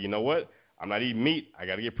thinking like, well, you know what? I'm not eating meat. I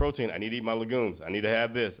got to get protein. I need to eat my legumes. I need to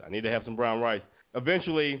have this. I need to have some brown rice.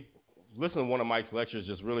 Eventually, listening to one of Mike's lectures,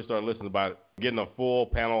 just really started listening about getting a full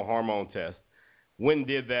panel hormone test. Went and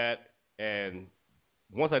did that. And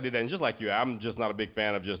once I did that, and just like you, I'm just not a big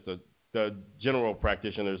fan of just the general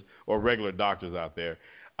practitioners or regular doctors out there.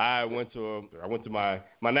 I went to my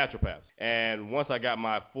naturopath, and once I got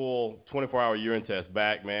my full 24-hour urine test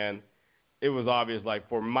back, man, it was obvious, like,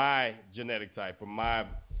 for my genetic type, for my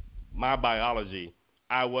biology,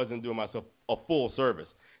 I wasn't doing myself a full service.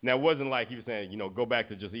 Now, it wasn't like he was saying, go back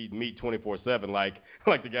to just eating meat 24/7, like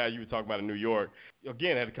the guy you were talking about in New York.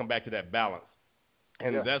 Again, I had to come back to that balance.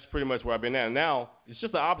 And that's pretty much where I've been at. And now, it's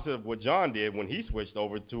just the opposite of what John did when he switched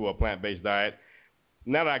over to a plant-based diet.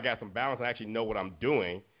 Now that I got some balance and I actually know what I'm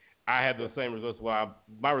doing, I have the same results. Well,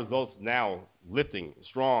 my results now, lifting,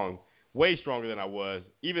 strong, way stronger than I was,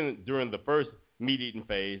 even during the first meat-eating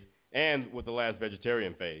phase and with the last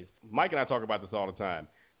vegetarian phase. Mike and I talk about this all the time.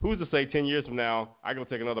 Who's to say 10 years from now, I go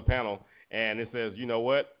take another panel, and it says, you know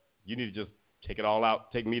what, you need to just take it all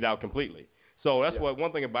out, take meat out completely. So that's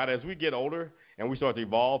one thing about it. As we get older and we start to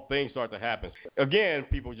evolve, things start to happen. Again,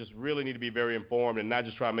 people just really need to be very informed and not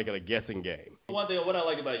just try to make it a guessing game. One thing, what I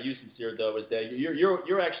like about you, Sincere, though, is that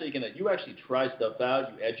you actually try stuff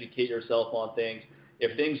out. You educate yourself on things.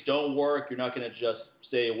 If things don't work, you're not going to just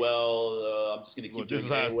say, well, I'm just going to keep doing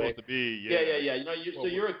it anyway. This is how it's supposed to be.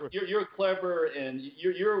 Yeah. So you're clever and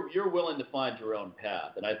you're willing to find your own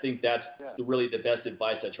path. And I think that's really the best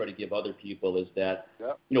advice I try to give other people is that,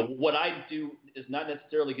 what I do is not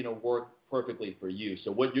necessarily going to work perfectly for you.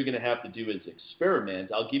 So what you're going to have to do is experiment.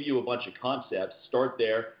 I'll give you a bunch of concepts, start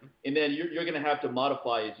there, and then you're going to have to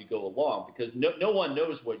modify as you go along because no one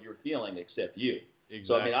knows what you're feeling except you. Exactly.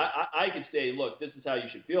 So, I mean, I could say, look, this is how you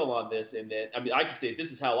should feel on this. And then, I could say, this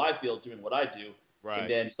is how I feel doing what I do. Right. And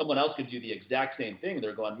then someone else could do the exact same thing.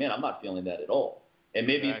 They're going, man, I'm not feeling that at all. And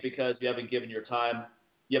maybe it's because you haven't given your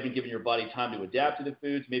body time to adapt to the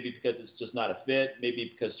foods. Maybe because it's just not a fit. Maybe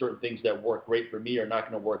because certain things that work great for me are not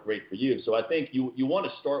going to work great for you. So I think you want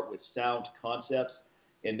to start with sound concepts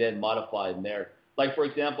and then modify them there. Like, for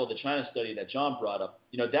example, the China study that John brought up,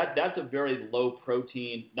 that's a very low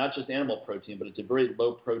protein, not just animal protein, but it's a very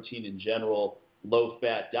low protein in general, low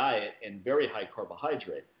fat diet and very high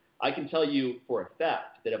carbohydrate. I can tell you for a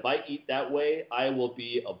fact that if I eat that way, I will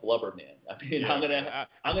be a blubber man. I mean, I'm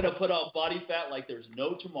gonna put on body fat like there's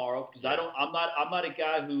no tomorrow because I'm not a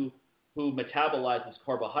guy who metabolizes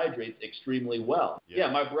carbohydrates extremely well.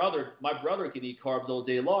 Yeah, my brother can eat carbs all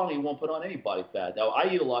day long. He won't put on any body fat. Now,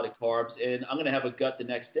 I eat a lot of carbs, and I'm going to have a gut the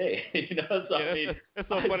next day. So, that's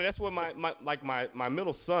so funny. That's what my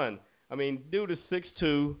middle son, dude is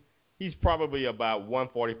 6'2". He's probably about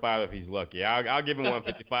 145 if he's lucky. I'll give him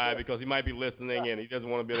 155 because he might be listening and he doesn't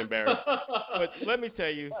want to be embarrassed. But let me tell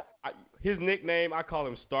you, his nickname, I call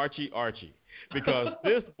him Starchy Archie because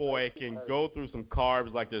this boy can go through some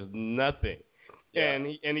carbs like there's nothing. Yeah.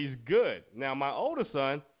 And he's good. Now, my older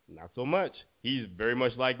son, not so much. He's very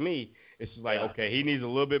much like me. It's just like, okay, he needs a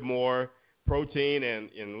little bit more protein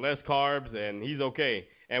and less carbs, and he's okay.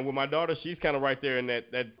 And with my daughter, she's kind of right there in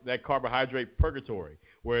that carbohydrate purgatory.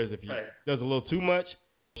 Whereas if she does a little too much,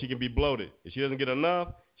 she can be bloated. If she doesn't get enough,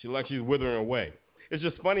 she's withering away. it's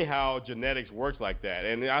just funny how genetics works like that.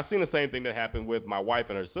 And I've seen the same thing that happened with my wife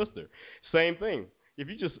and her sister. Same thing.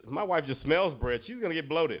 My wife just smells bread, she's gonna get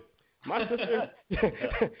bloated. My sister,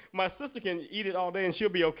 my sister can eat it all day and she'll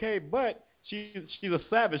be okay, but she's a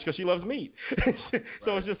savage because she loves meat.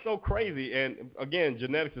 So it's just so crazy. And again,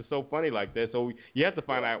 genetics is so funny like that. So you have to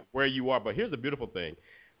find out where you are. But here's the beautiful thing: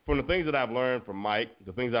 from the things that I've learned from Mike,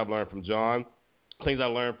 the things I've learned from John, things I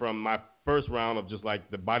learned from my first round of just like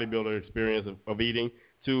the bodybuilder experience of eating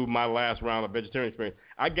to my last round of vegetarian experience,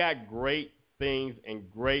 I got great things and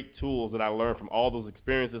great tools that I learned from all those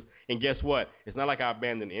experiences. And guess what? It's not like I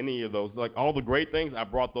abandoned any of those. Like all the great things, I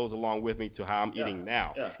brought those along with me to how I'm eating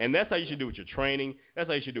now. Yeah. And that's how you should do with your training. That's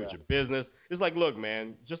how you should do with your business. It's like, look,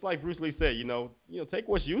 man, just like Bruce Lee said, take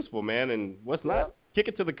what's useful, man, and what's not, kick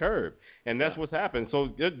it to the curb. And that's what's happened. So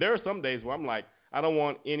there are some days where I'm like, I don't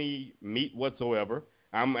want any meat whatsoever.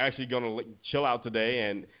 I'm actually going to chill out today.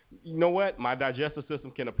 And you know what? My digestive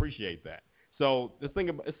system can appreciate that. So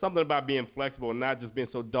it's something about being flexible and not just being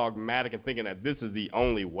so dogmatic and thinking that this is the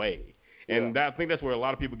only way. And I think that's where a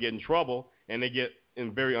lot of people get in trouble, and they get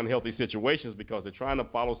in very unhealthy situations because they're trying to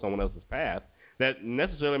follow someone else's path that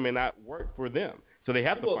necessarily may not work for them. So they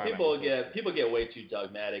have to find out. People get way too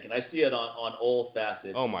dogmatic, and I see it on all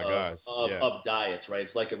facets of diets, right?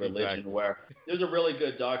 It's like a religion where there's a really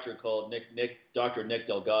good doctor called Dr. Nick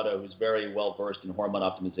Delgado, who's very well versed in hormone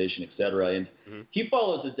optimization, et cetera, and he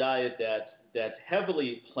follows a diet that's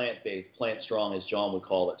heavily plant-based, plant-strong, as John would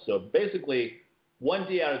call it. So basically, one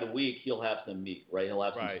day out of the week, he'll have some meat, right? He'll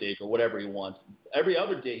have some steak or whatever he wants. Every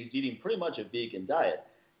other day, he's eating pretty much a vegan diet.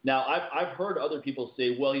 Now, I've heard other people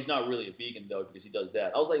say, well, he's not really a vegan, though, because he does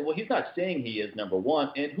that. I was like, well, he's not saying he is, number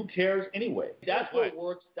one, and who cares anyway? That's what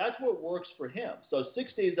works. That's what works for him. So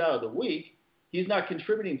 6 days out of the week, he's not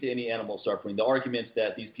contributing to any animal suffering, the arguments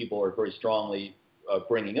that these people are very strongly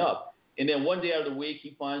bringing up. And then one day out of the week,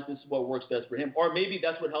 he finds this is what works best for him. Or maybe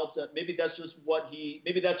that's what helps him. Maybe that's just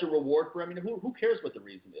maybe that's a reward for him. Who cares what the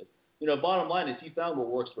reason is? Bottom line is he found what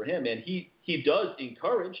works for him. And he does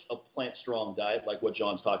encourage a plant-strong diet like what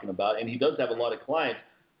John's talking about. And he does have a lot of clients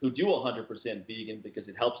who do 100% vegan because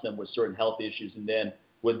it helps them with certain health issues. And then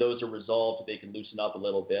when those are resolved, they can loosen up a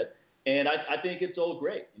little bit. And I think it's all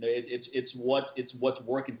great. It's what's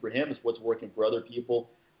working for him. It's what's working for other people.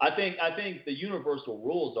 I think the universal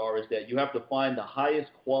rules is that you have to find the highest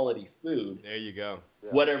quality food. There you go.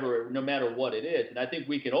 No matter what it is. And I think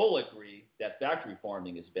we can all agree that factory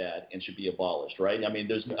farming is bad and should be abolished, right? I mean,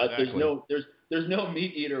 there's no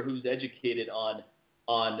meat eater who's educated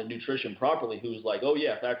on the nutrition properly who's like, oh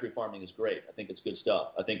yeah, factory farming is great. I think it's good stuff.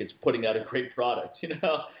 I think it's putting out a great product.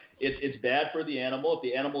 It's bad for the animal. If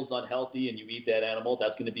the animal's unhealthy and you eat that animal,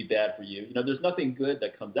 that's going to be bad for you. There's nothing good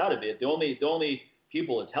that comes out of it. The only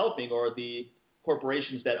people it's helping are the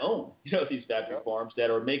corporations that own, these factory farms that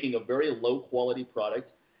are making a very low quality product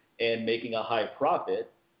and making a high profit,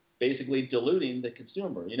 basically diluting the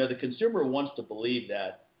consumer. The consumer wants to believe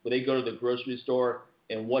that when they go to the grocery store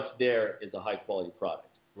and what's there is a high quality product.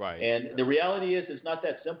 Right. And the reality is it's not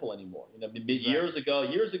that simple anymore. Years ago,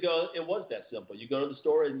 it was that simple. You go to the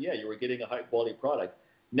store and you were getting a high quality product.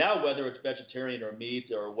 Now, whether it's vegetarian or meat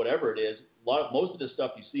or whatever it is, most of the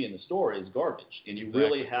stuff you see in the store is garbage, and you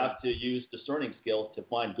really have to use discerning skills to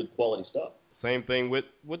find good quality stuff. Same thing with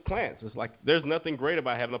plants. It's like there's nothing great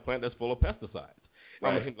about having a plant that's full of pesticides.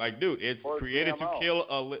 Right. I mean, like, dude, it's created to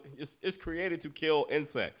kill it's created to kill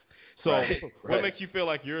insects. So what makes you feel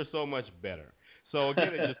like you're so much better? So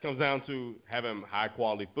again, it just comes down to having high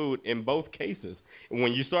quality food in both cases. And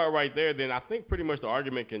when you start right there, then I think pretty much the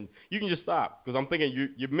argument you can just stop, because I'm thinking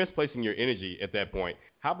you're misplacing your energy at that point.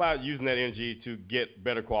 How about using that energy to get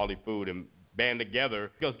better quality food and band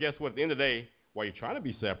together? Because guess what? At the end of the day, while you're trying to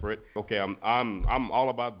be separate, okay, I'm all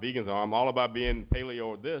about vegans, or I'm all about being paleo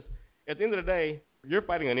or this. At the end of the day, you're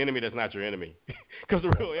fighting an enemy that's not your enemy. Because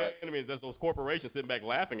the real enemy is just those corporations sitting back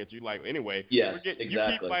laughing at you like, anyway, exactly. You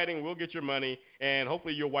keep fighting, we'll get your money, and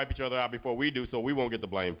hopefully you'll wipe each other out before we do, so we won't get the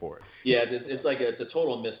blame for it. Yeah, it's a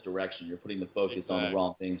total misdirection. You're putting the focus on the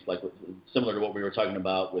wrong things, like similar to what we were talking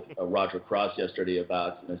about with Roger Cross yesterday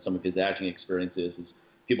about some of his acting experiences. Is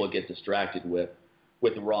people get distracted with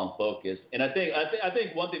the wrong focus. And I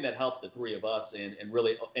think one thing that helps the three of us and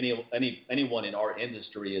really anyone in our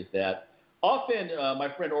industry is that often,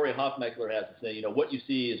 my friend Ori Hoffmeckler has to say, what you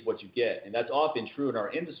see is what you get. And that's often true in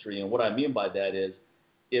our industry. And what I mean by that is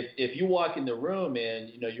if you walk in the room and,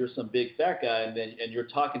 you're some big fat guy and you're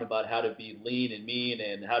talking about how to be lean and mean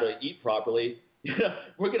and how to eat properly,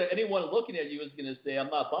 anyone looking at you is going to say, I'm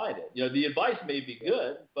not buying it. The advice may be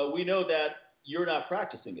good, but we know that you're not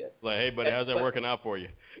practicing it. Like, hey, buddy, how's that working out for you?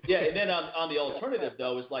 Yeah, and then on the alternative,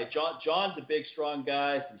 though, it's like John's a big, strong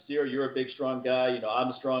guy. Sincere, you're a big, strong guy. I'm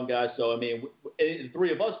a strong guy. So, I mean, the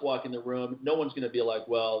three of us walk in the room, no one's going to be like,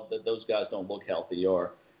 well, those guys don't look healthy,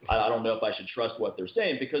 or I don't know if I should trust what they're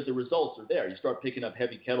saying, because the results are there. You start picking up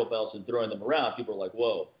heavy kettlebells and throwing them around, people are like,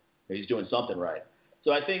 whoa, he's doing something right.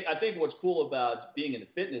 So I think what's cool about being in the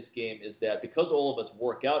fitness game is that because all of us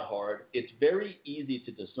work out hard, it's very easy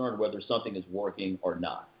to discern whether something is working or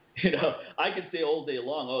not. I can say all day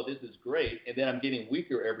long, oh, this is great, and then I'm getting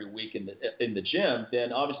weaker every week in the gym,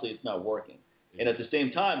 then obviously it's not working. And at the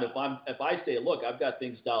same time, if I say, look, I've got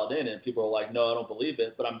things dialed in, and people are like, no, I don't believe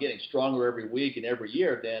it, but I'm getting stronger every week and every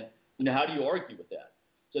year, then how do you argue with that?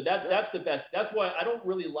 So that's the best. That's why I don't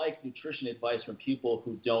really like nutrition advice from people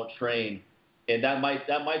who don't train. And that might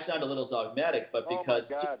sound a little dogmatic, but because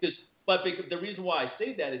the reason why I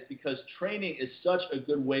say that is because training is such a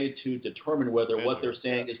good way to determine whether what they're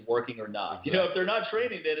saying is working or not. Exactly. If they're not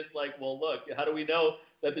training, then it's like, well, look, how do we know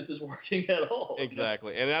that this is working at all?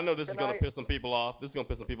 Exactly. And I know this is going to piss some people off. This is going to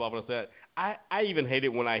piss some people off. And I said, I even hate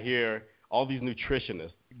it when I hear all these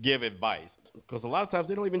nutritionists give advice, because a lot of times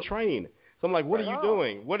they don't even train. So I'm like, what are you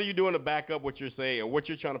doing? What are you doing to back up what you're saying or what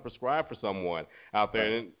you're trying to prescribe for someone out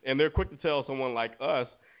there? And they're quick to tell someone like us,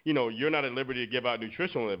 you're not at liberty to give out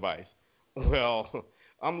nutritional advice. Well,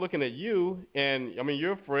 I'm looking at you, and, I mean,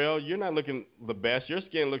 you're frail. You're not looking the best. Your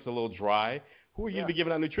skin looks a little dry. Who are you to be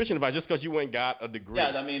giving out nutrition advice just because you went and got a degree?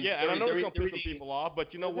 Yeah, I mean, and I know it's going to piss some people off,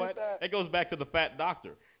 but you know what? That goes back to the fat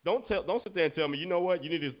doctor. Don't sit there and tell me, you know what, you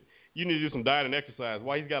need to do some diet and exercise.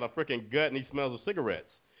 Why, he's got a freaking gut and he smells of cigarettes.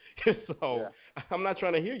 So I'm not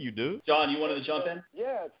trying to hear you, dude. John, you wanted to jump in?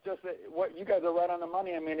 Yeah, it's just that what you guys are right on the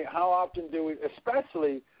money. I mean, how often do we,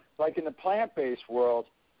 especially like in the plant-based world,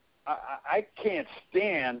 I can't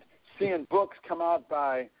stand seeing books come out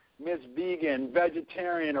by Miss Vegan,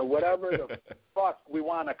 Vegetarian, or whatever the fuck we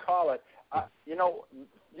want to call it.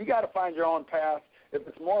 You got to find your own path. If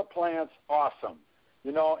it's more plants, awesome.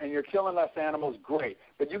 And you're killing less animals, great.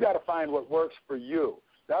 But you got to find what works for you.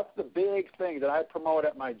 That's the big thing that I promote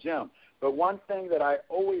at my gym. But one thing that I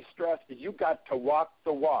always stress is you got to walk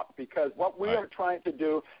the walk, because what we are trying to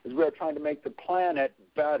do is we are trying to make the planet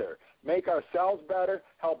better, make ourselves better,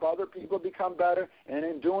 help other people become better, and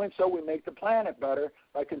in doing so we make the planet better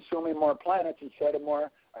by consuming more plants instead of more,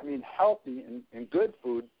 healthy and good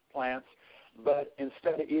food, plants, but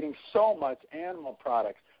instead of eating so much animal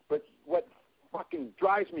products. But what fucking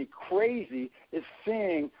drives me crazy is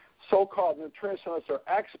seeing so-called nutritionists or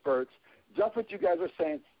experts, just what you guys are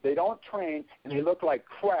saying, they don't train and they look like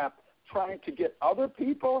crap, trying to get other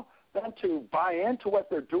people then to buy into what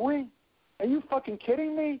they're doing. Are you fucking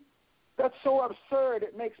kidding me? That's so absurd.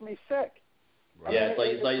 It makes me sick. Right. Yeah,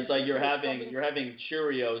 it's like you're having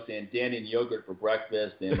Cheerios and Dannon yogurt for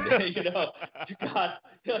breakfast, and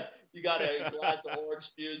you got a glass of orange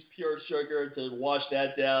juice, pure sugar to wash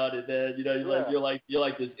that down, and then you're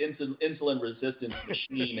like this insulin resistance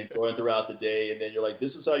machine going throughout the day, and then you're like,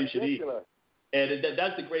 this is how you should eat. And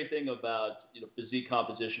that's the great thing about physique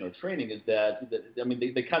composition or training is that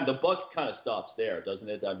the buck kind of stops there, doesn't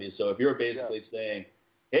it? I mean, so if you're basically saying,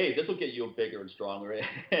 hey, this will get you bigger and stronger,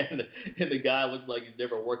 and the guy looks like he's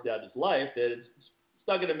never worked out in his life, then it's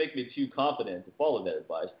not going to make me too confident to follow that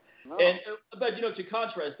advice. No. But to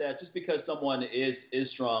contrast that, just because someone is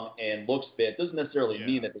strong and looks fit doesn't necessarily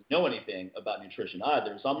mean that they know anything about nutrition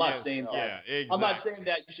either. So I'm not saying that. Exactly. I'm not saying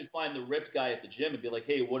that you should find the ripped guy at the gym and be like,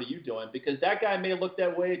 hey, what are you doing? Because that guy may look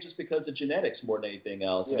that way just because of genetics more than anything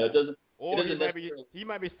else. Yeah. It doesn't. Or he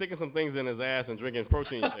might be sticking some things in his ass and drinking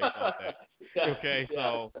protein shakes all day. Okay,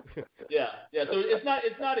 so. So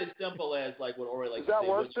it's not as simple as like what Ori likes to say. Is that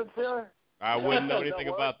worse than fair? I wouldn't know anything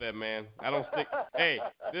about that, man. I don't stick. Hey,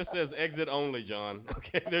 this says exit only, John.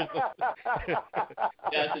 Okay, there's no.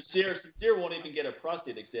 Yeah, Sincere won't even get a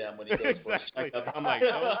prostate exam when he goes for a checkup. I'm like,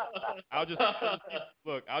 no, I'll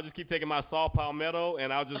just keep taking my saw palmetto,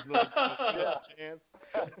 and I'll just look a chance.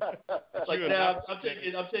 It's like,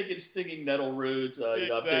 I'm taking stinging nettle roots.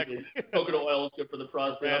 I'm taking coconut oil is good for the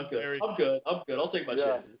prostate. I'm good. I'll take my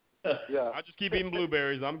chances. Yeah. I'll just keep eating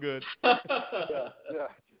blueberries. I'm good. Yeah.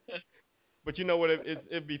 But you know what?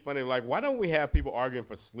 It'd be funny. Like, why don't we have people arguing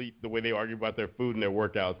for sleep the way they argue about their food and their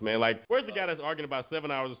workouts, man? Like, where's the guy that's arguing about 7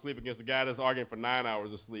 hours of sleep against the guy that's arguing for 9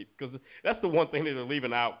 hours of sleep? Because that's the one thing that they're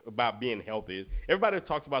leaving out about being healthy. Everybody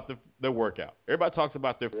talks about their workout. Everybody talks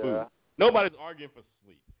about their food. Nobody's arguing for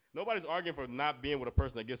sleep. Nobody's arguing for not being with a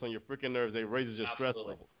person that gets on your freaking nerves, that raises your stress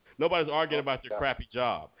level. Nobody's arguing about your crappy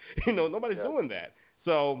job. Nobody's doing that.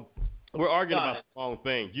 So We're arguing about the wrong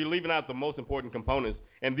things. You're leaving out the most important components,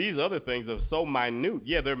 and these other things are so minute.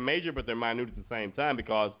 Yeah, they're major, but they're minute at the same time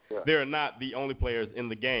because they're not the only players in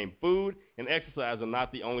the game. Food and exercise are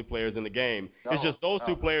not the only players in the game. It's just those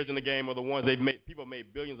two players in the game are the ones people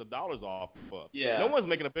made billions of dollars off of. Yeah. No one's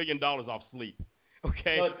making $1 billion off sleep.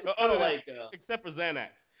 Okay, no, it's except for Xanax.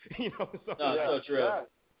 So true. Yeah.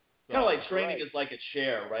 Kind of like training is like a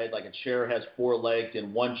chair, right? Like a chair has 4 legs,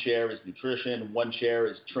 and one chair is nutrition, one chair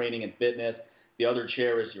is training and fitness, the other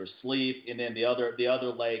chair is your sleep, and then the other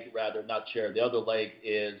leg, rather not chair, the other leg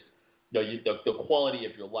is the quality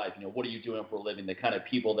of your life. What are you doing for a living? The kind of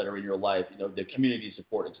people that are in your life, the community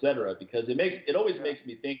support, etc. Because it always makes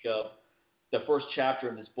me think of the first chapter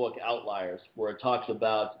in this book, Outliers, where it talks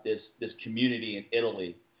about this community in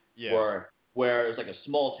Italy, where it's like a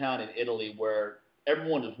small town in Italy where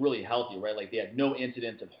everyone was really healthy, right? Like they had no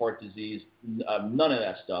incidents of heart disease, none of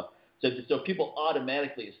that stuff. So people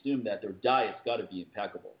automatically assume that their diet's got to be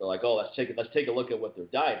impeccable. They're like, oh, let's take a look at what their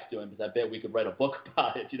diet's doing because I bet we could write a book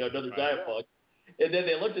about it, another diet book. And then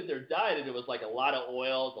they looked at their diet and it was like a lot of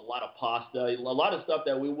oils, a lot of pasta, a lot of stuff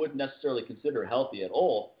that we wouldn't necessarily consider healthy at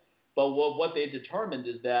all. But what they determined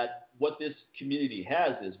is that what this community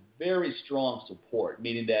has is very strong support,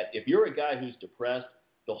 meaning that if you're a guy who's depressed,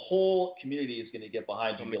 the whole community is going to get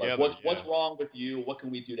behind you and be like, what's wrong with you? What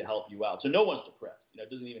can we do to help you out? So no one's depressed. It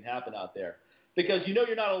doesn't even happen out there because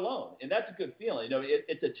you're not alone. And that's a good feeling.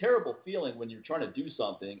 It's a terrible feeling when you're trying to do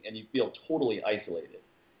something and you feel totally isolated.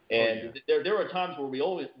 And there are times where we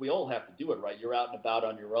all have to do it, right? You're out and about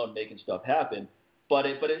on your own making stuff happen. But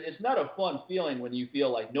it's not a fun feeling when you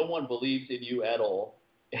feel like no one believes in you at all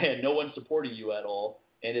and no one's supporting you at all.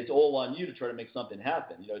 And it's all on you to try to make something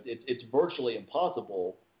happen. It's virtually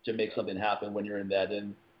impossible to make something happen when you're in that,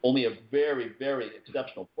 and only a very, very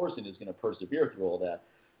exceptional person is going to persevere through all that.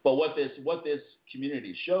 But what this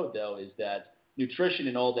community showed, though, is that nutrition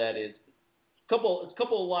and all that is a couple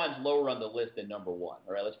of lines lower on the list than number 1.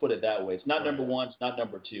 All right, let's put it that way. It's not number 1, it's not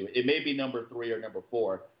number 2. It may be number 3 or number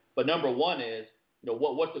 4, but number 1 is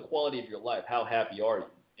what's the quality of your life? How happy are you?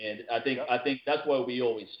 And I think that's why we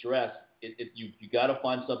always stress. You got to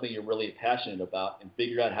find something you're really passionate about and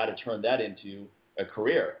figure out how to turn that into a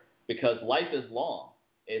career because life is long.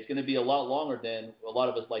 It's going to be a lot longer than a lot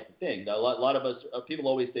of us like to think. Now, a lot of us, people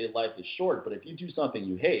always say life is short, but if you do something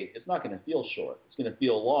you hate, it's not going to feel short. It's going to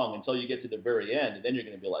feel long until you get to the very end, and then you're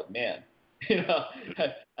going to be like, man,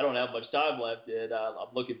 I don't have much time left, and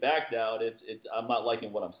I'm looking back now, and I'm not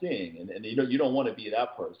liking what I'm seeing, and you don't want to be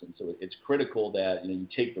that person. So it's critical that you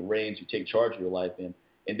take the reins, you take charge of your life, and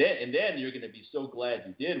then you're going to be so glad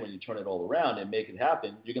you did when you turn it all around and make it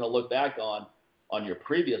happen. You're going to look back on your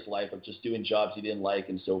previous life of just doing jobs you didn't like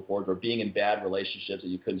and so forth, or being in bad relationships that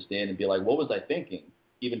you couldn't stand and be like, what was I thinking?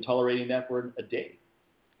 Even tolerating that for a day.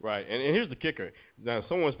 Right, and here's the kicker. Now,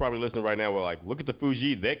 someone's probably listening right now. We're like, look at the foods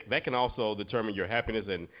you eat. That can also determine your happiness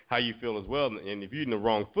and how you feel as well. And if you're eating the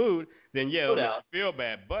wrong food, then it'll make you feel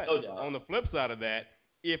bad. But on the flip side of that,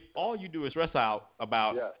 if all you do is stress out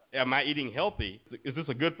about, am I eating healthy? Is this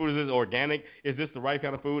a good food? Is this organic? Is this the right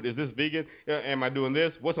kind of food? Is this vegan? Am I doing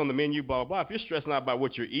this? What's on the menu? Blah, blah, blah. If you're stressing out about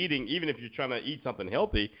what you're eating, even if you're trying to eat something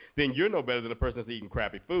healthy, then you're no better than the person that's eating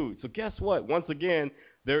crappy food. So guess what? Once again,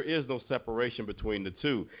 there is no separation between the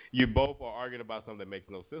two. You both are arguing about something that makes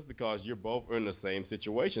no sense because you're both in the same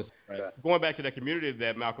situation. Right. Going back to that community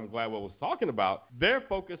that Malcolm Gladwell was talking about, their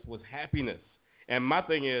focus was happiness. And my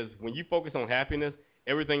thing is, when you focus on happiness,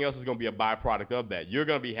 everything else is going to be a byproduct of that. You're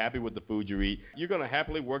going to be happy with the food you eat. You're going to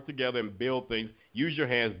happily work together and build things, use your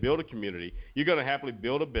hands, build a community. You're going to happily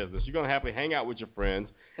build a business. You're going to happily hang out with your friends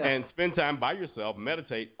and spend time by yourself,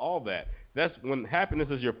 meditate, all that. That's when happiness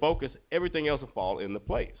is your focus, everything else will fall into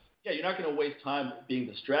place. Yeah, you're not going to waste time being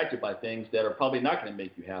distracted by things that are probably not going to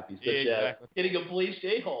make you happy, such as getting a bleached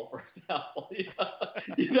a-hole, for example.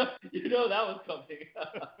 you know that was coming.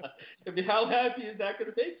 I mean, how happy is that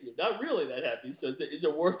going to make you? Not really that happy. So is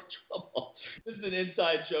it worth trouble? This is an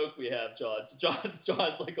inside joke we have, John.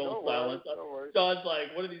 John's like all silent. John's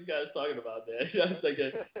like, what are these guys talking about, man?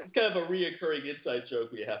 It's kind of a reoccurring inside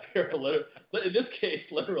joke we have here. In this case,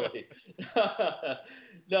 literally.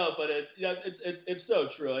 No, but it's so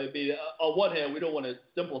true. I mean, on one hand, we don't want to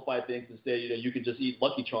simplify things and say, you can just eat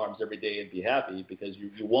Lucky Charms every day and be happy because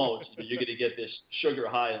you won't. You're going to get this sugar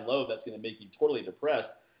high and low that's going to make you totally depressed.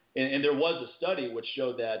 And there was a study which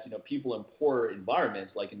showed that people in poorer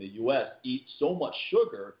environments, like in the U.S., eat so much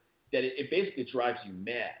sugar that it basically drives you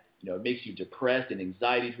mad. It makes you depressed and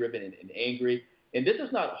anxiety-driven and angry. And this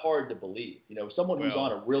is not hard to believe. Someone who's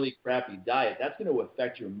on a really crappy diet, that's going to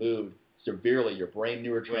affect your mood severely, your brain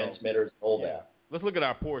neurotransmitters, all that. Let's look at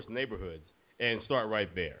our poorest neighborhoods and start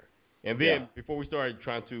right there. And then before we start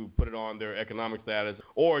trying to put it on their economic status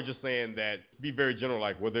or just saying that, be very general,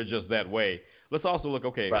 like, well, they're just that way, let's also look,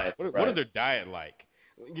 okay, what is their diet like?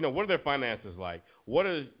 What are their finances like? What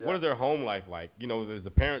is their home life like? Is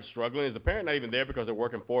the parent struggling? Is the parent not even there because they're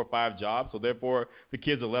working 4 or 5 jobs, so therefore the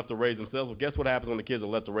kids are left to raise themselves? Well, guess what happens when the kids are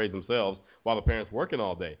left to raise themselves while the parent's working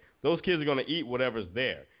all day? Those kids are going to eat whatever's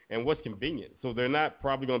there and what's convenient. So they're not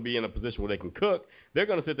probably going to be in a position where they can cook. They're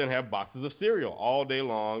going to sit there and have boxes of cereal all day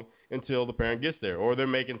long until the parent gets there, or they're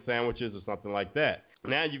making sandwiches or something like that.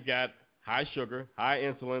 Now you've got high sugar, high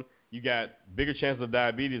insulin, you got bigger chances of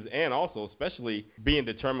diabetes, and also especially being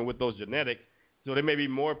determined with those genetics, so they may be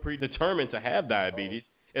more predetermined to have diabetes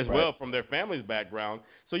as well from their family's background.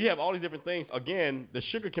 So you have all these different things. Again, the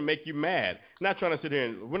sugar can make you mad. Not trying to sit here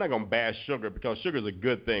and we're not going to bash sugar because sugar is a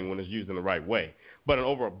good thing when it's used in the right way, but an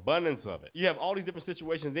overabundance of it. You have all these different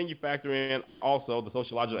situations. Then you factor in also the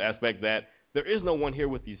sociological aspect that there is no one here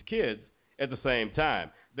with these kids at the same time.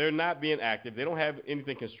 They're not being active. They don't have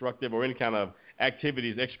anything constructive or any kind of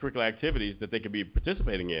activities, extracurricular activities that they could be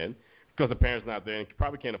participating in because the parent's not there and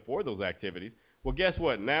probably can't afford those activities. Well, guess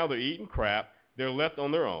what? Now they're eating crap. They're left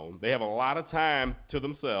on their own. They have a lot of time to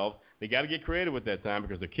themselves. They got to get creative with that time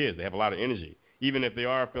because they're kids. They have a lot of energy, even if they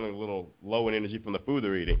are feeling a little low in energy from the food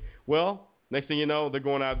they're eating. Well, next thing you know, they're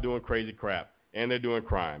going out doing crazy crap, and they're doing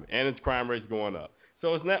crime, and its crime rate's going up.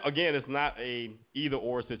 So it's not a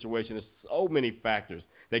either-or situation. There's so many factors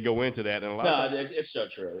that go into that. And it's so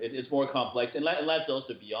true. It's more complex. And let's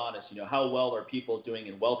also be honest, how well are people doing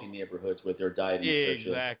in wealthy neighborhoods with their diet?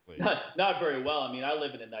 Exactly. Not very well. I mean, I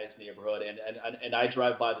live in a nice neighborhood, and I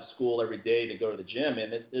drive by the school every day to go to the gym,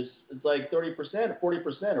 and it's like 30%,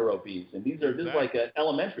 40% are obese. And this is like an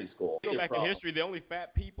elementary school. Go back in history, the only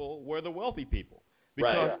fat people were the wealthy people.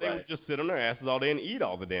 Because they would just sit on their asses all day and eat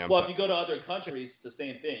all the damn time. Well, if you go to other countries, it's the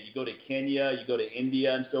same thing. You go to Kenya, you go to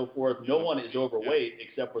India and so forth. No one is overweight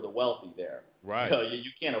except for the wealthy there. Right. You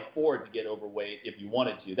can't afford to get overweight if you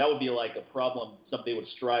wanted to. That would be like a problem somebody would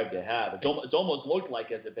strive to have. It's almost looked like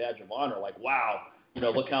as a badge of honor, like, wow,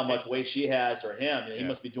 look how much weight she has or him. He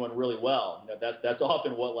must be doing really well. That's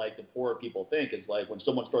often what like the poorer people think is like when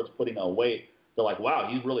someone starts putting on weight, they're like, wow,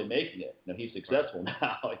 he's really making it. He's successful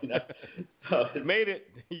now. Made it.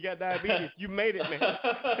 You got diabetes. You made it, man.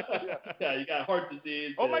 Yeah, you got heart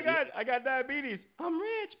disease. Oh, my God, I got diabetes. I'm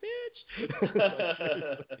rich,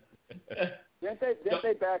 bitch. Didn't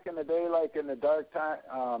they back in the day, like in the dark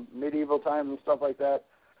time, medieval times and stuff like that,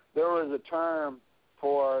 there was a term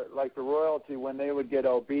for like the royalty when they would get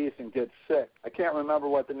obese and get sick. I can't remember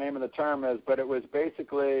what the name of the term is, but it was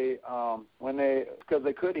basically because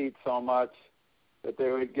they could eat so much, that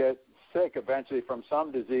they would get sick eventually from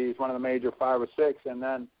some disease, one of the major 5 or 6, and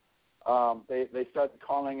then they started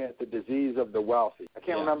calling it the disease of the wealthy. I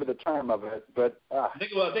can't remember the term of it, but I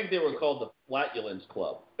think they were called the Flatulence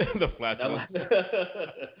Club. The Flatulence.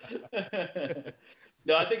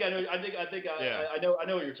 No, I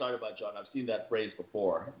know what you're talking about, John. I've seen that phrase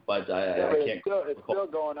before, but I can't. It's still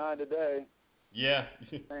going on today. Yeah.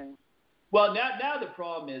 Well, now the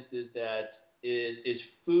problem is that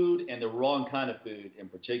food, and the wrong kind of food in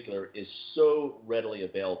particular, is so readily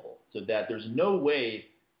available, so that there's no way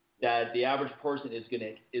that the average person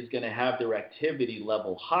is gonna have their activity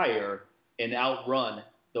level higher and outrun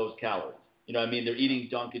those calories. They're eating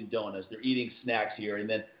Dunkin' Donuts, they're eating snacks here, and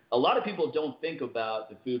then a lot of people don't think about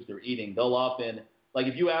the foods they're eating. They'll often, like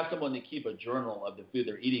if you ask someone to keep a journal of the food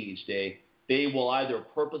they're eating each day, they will either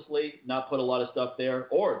purposely not put a lot of stuff there,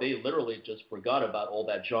 or they literally just forgot about all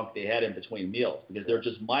that junk they had in between meals because they're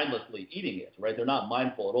just mindlessly eating it, right? They're not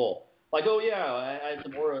mindful at all. Like, oh, yeah, I had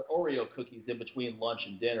some Oreo cookies in between lunch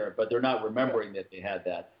and dinner, but they're not remembering that they had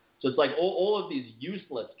that. So it's like all of these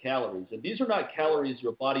useless calories, and these are not calories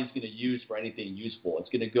your body's going to use for anything useful. It's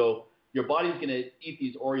going to go, your body's going to eat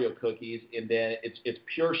these Oreo cookies, and then it's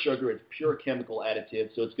pure sugar, it's pure chemical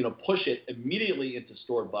additive, so it's going to push it immediately into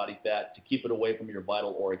stored body fat to keep it away from your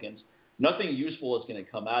vital organs. Nothing useful is going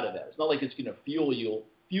to come out of that. It's not like it's going to fuel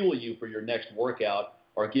you for your next workout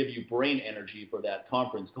or give you brain energy for that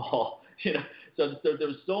conference call. So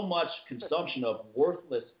there's so much consumption of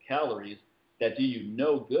worthless calories that do you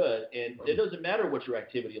no good, and it doesn't matter what your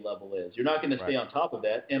activity level is. You're not going to stay on top of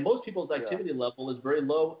that, and most people's activity level is very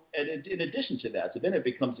low in addition to that, so then it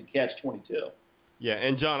becomes a catch-22. Yeah,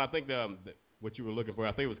 and John, I think what you were looking for,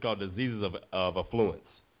 I think it was called diseases of affluence.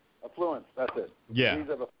 Affluence, that's it. Yeah.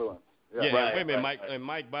 Disease of affluence. Yeah, wait a minute, Mike. And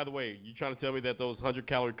Mike, by the way, you trying to tell me that those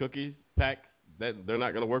 100-calorie cookies pack, that they're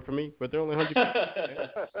not going to work for me, but they're only 100 calories.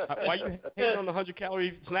 Why you hating on the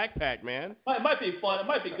 100-calorie snack pack, man? It might be fun. It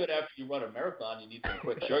might be good after you run a marathon. You need some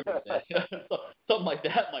quick sugar. Something like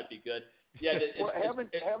that might be good. Yeah.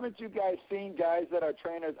 Haven't you guys seen guys that are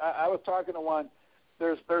trainers? I was talking to one.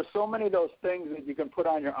 There's so many of those things that you can put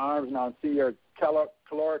on your arms now and see your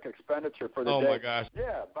caloric expenditure for the day. Oh my gosh.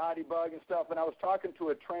 Yeah, body bug and stuff. And I was talking to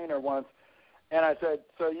a trainer once, and I said,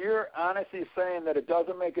 so you're honestly saying that it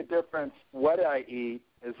doesn't make a difference what I eat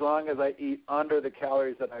as long as I eat under the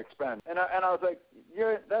calories that I expend? And I was like,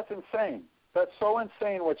 that's insane. That's so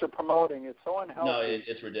insane what you're promoting. It's so unhealthy. No,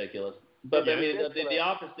 it's ridiculous. But I mean, the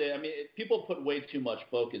opposite. I mean, people put way too much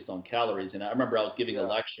focus on calories. And I remember I was giving a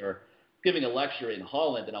lecture in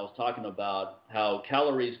Holland, and I was talking about how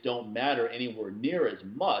calories don't matter anywhere near as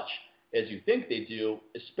much as you think they do,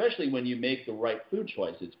 especially when you make the right food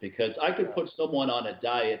choices. Because I could put someone on a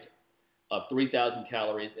diet of 3,000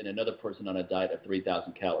 calories and another person on a diet of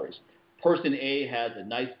 3,000 calories. Person A has a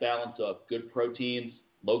nice balance of good proteins,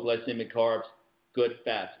 low glycemic carbs, good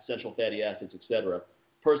fats, essential fatty acids, etc.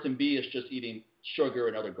 Person B is just eating sugar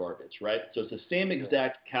and other garbage, right? So it's the same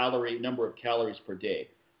exact number of calories per day.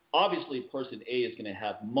 Obviously, person A is going to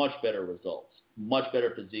have much better results, much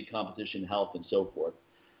better physique composition, health, and so forth.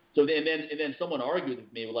 So and then someone argued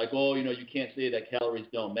with me, like, oh, you can't say that calories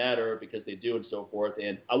don't matter because they do and so forth.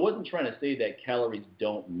 And I wasn't trying to say that calories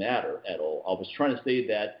don't matter at all. I was trying to say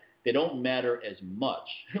that they don't matter as much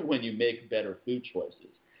when you make better food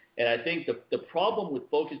choices. And I think the problem with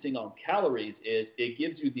focusing on calories is it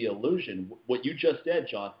gives you the illusion, what you just said,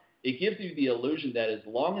 John, it gives you the illusion that as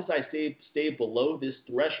long as I stay below this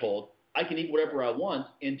threshold, I can eat whatever I want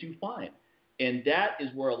and do fine. And that is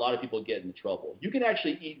where a lot of people get into trouble. You can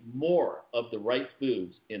actually eat more of the right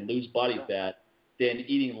foods and lose body fat than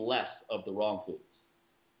eating less of the wrong foods.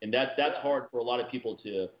 And that's hard for a lot of people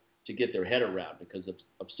to get their head around because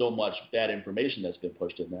of so much bad information that's been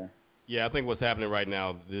pushed in there. Yeah, I think what's happening right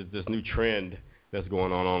now is this new trend that's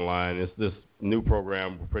going on online. It's this new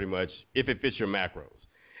program pretty much, if it fits your macros.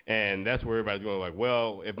 And that's where everybody's going like,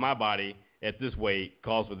 well, if my body at this weight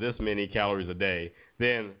calls for this many calories a day,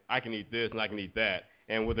 then I can eat this and I can eat that.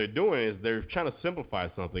 And what they're doing is they're trying to simplify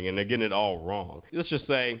something, and they're getting it all wrong. Let's just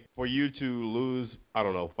say for you to lose,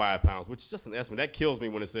 5 pounds, which is just an estimate. That kills me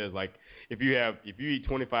when it says, like, if you eat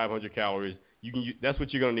 2,500 calories, that's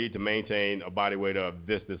what you're going to need to maintain a body weight of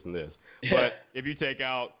this, and this. But if you take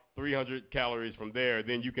out 300 calories from there,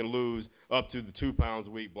 then you can lose up to the 2 pounds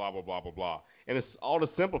a week, blah, blah, blah, blah, blah. And it's all the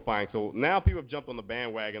simplifying. So now people have jumped on the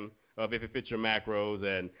bandwagon of if it fits your macros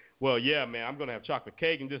and, well, yeah, man, I'm going to have chocolate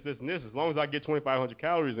cake and this, and this. As long as I get 2,500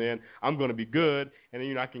 calories in, I'm going to be good. And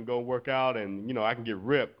then, I can go work out and, I can get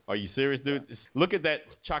ripped. Are you serious, dude? Look at that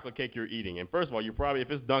chocolate cake you're eating. And first of all,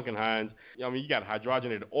 if it's Dunkin' Hinds, you got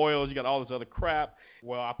hydrogenated oils, you got all this other crap.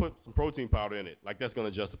 Well, I put some protein powder in it. Like, that's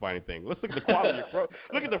going to justify anything. Let's look at the quality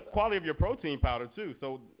look at the quality of your protein powder, too.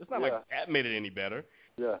 So it's not like that made it any better.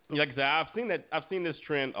 Yeah. Like I said, I've seen this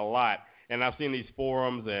trend a lot. And I've seen these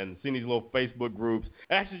forums and seen these little Facebook groups.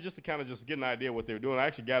 Actually, just to kind of just get an idea of what they're doing, I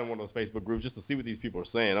actually got in one of those Facebook groups just to see what these people are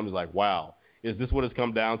saying. I'm just like, wow, is this what it's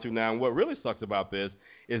come down to now? And what really sucks about this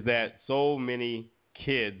is that so many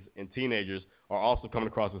kids and teenagers are also coming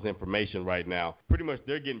across this information right now. Pretty much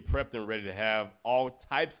they're getting prepped and ready to have all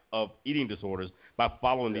types of eating disorders by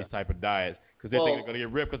following these type of diets. Because they think they're going to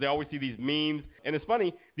get ripped because they always see these memes. And it's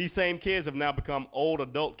funny, these same kids have now become old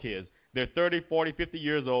adult kids. They're 30, 40, 50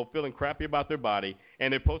 years old, feeling crappy about their body,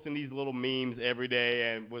 and they're posting these little memes every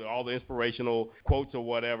day and with all the inspirational quotes or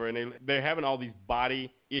whatever, and they're having all these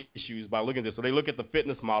body issues by looking at this. So they look at the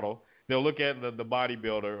fitness model, they'll look at the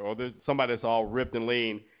bodybuilder or somebody that's all ripped and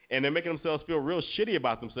lean, and they're making themselves feel real shitty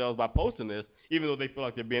about themselves by posting this, even though they feel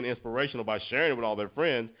like they're being inspirational by sharing it with all their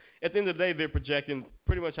friends. At the end of the day, they're projecting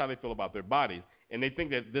pretty much how they feel about their bodies, and they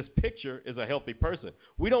think that this picture is a healthy person.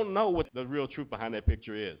 We don't know what the real truth behind that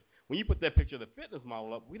picture is. When you put that picture of the fitness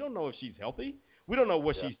model up, we don't know if she's healthy. We don't know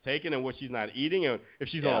what she's taking and what she's not eating, and if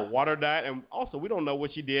she's on a water diet. And also, we don't know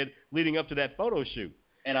what she did leading up to that photo shoot.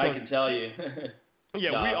 And I can tell you.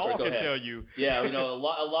 Yeah, we all can tell you. Yeah, a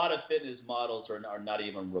lot of fitness models are not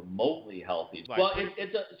even remotely healthy. Well,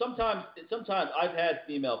 sometimes I've had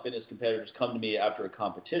female fitness competitors come to me after a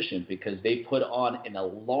competition because they put on an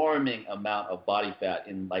alarming amount of body fat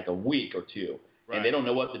in like a week or two. Right. And they don't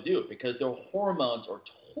know what to do because their hormones are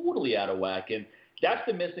totally out of whack. And that's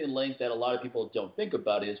the missing link that a lot of people don't think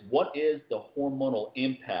about is what is the hormonal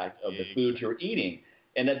impact of the food you're eating.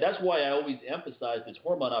 And that's why I always emphasize this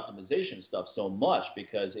hormone optimization stuff so much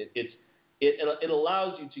because it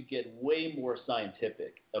allows you to get way more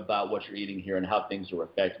scientific about what you're eating here and how things are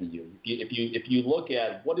affecting you. If you look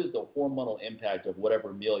at what is the hormonal impact of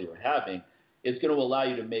whatever meal you're having, it's going to allow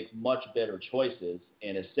you to make much better choices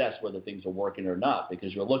and assess whether things are working or not,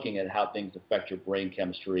 because you're looking at how things affect your brain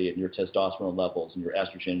chemistry and your testosterone levels and your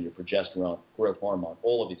estrogen, your progesterone, growth hormone,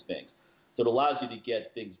 all of these things. So it allows you to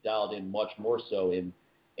get things dialed in much more so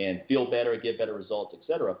and feel better, get better results, et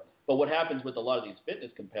cetera. But what happens with a lot of these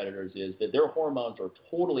fitness competitors is that their hormones are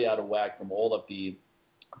totally out of whack from all of the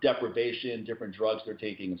deprivation, different drugs they're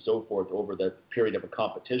taking, and so forth over the period of a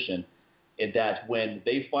competition. And that when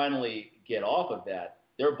they finally get off of that,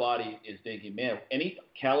 their body is thinking, man, any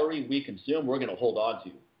calorie we consume, we're going to hold on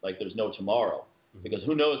to like there's no tomorrow. Because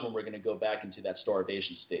who knows when we're going to go back into that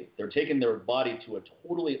starvation state. They're taking their body to a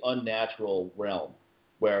totally unnatural realm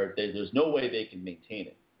where there's no way they can maintain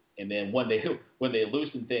it. And then when they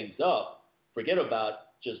loosen things up, forget about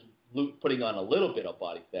just putting on a little bit of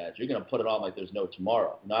body fat. You're going to put it on like there's no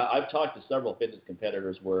tomorrow. Now, I've talked to several fitness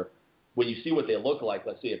competitors where when you see what they look like,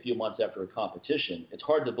 let's say a few months after a competition, it's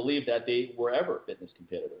hard to believe that they were ever fitness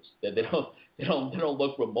competitors. That they don't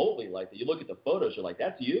look remotely like that. You look at the photos, you're like,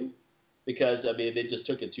 that's you? Because, I mean, they just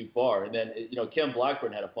took it too far. And then, Ken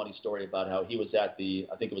Blackburn had a funny story about how he was at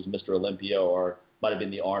I think it was Mr. Olympia or might have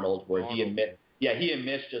been the Arnold, where he and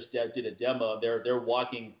Mitch just did a demo. They're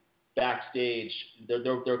walking backstage.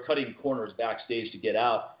 They're cutting corners backstage to get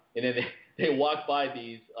out. And then they walk by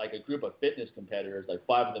these, like a group of fitness competitors, like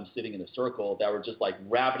 5 of them sitting in a circle that were just like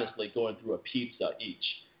ravenously going through a pizza each,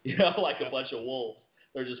 like a bunch of wolves.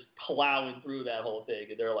 They're just plowing through that whole thing,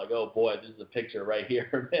 and they're like, "Oh boy, this is a picture right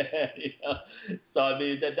here." So I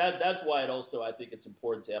mean, that's why it also, I think it's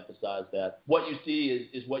important to emphasize that what you see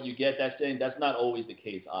is what you get. That's not always the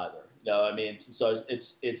case either. I mean, so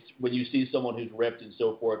it's when you see someone who's ripped and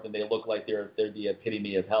so forth, and they look like they're the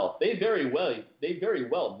epitome of health. They very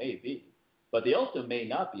well may be, but they also may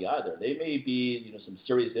not be either. They may be some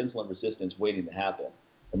serious insulin resistance waiting to happen.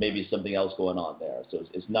 Or maybe something else going on there. So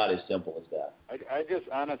it's not as simple as that. I just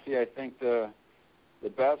honestly, I think the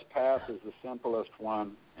best path is the simplest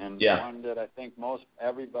one, and the one that I think most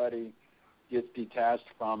everybody gets detached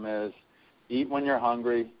from is eat when you're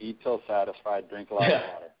hungry, eat till satisfied, drink a lot of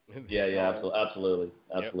water. Yeah, absolutely.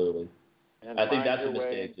 And I think that's a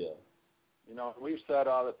mistake too. We've said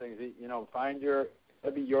all the things. Find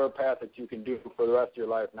maybe your path that you can do for the rest of your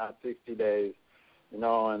life, not 60 days.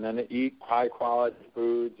 And then eat high-quality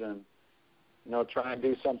foods and, try and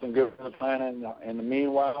do something good for the planet. In the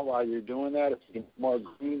meanwhile, while you're doing that, if you get more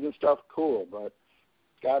greens and stuff, cool. But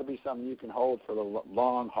it's got to be something you can hold for the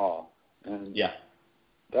long haul. And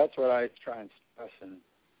that's what I try and stress.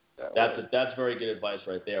 That's very good advice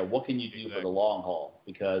right there. What can you do for the long haul?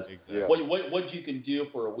 Because what you can do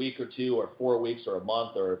for a week or 2 or 4 weeks or a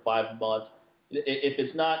month or 5 months, if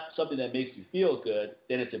it's not something that makes you feel good,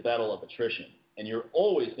 then it's a battle of attrition. And you're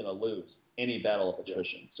always going to lose any battle of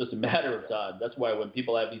attrition. It's just a matter of time. That's why when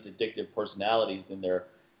people have these addictive personalities and they're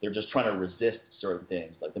just trying to resist certain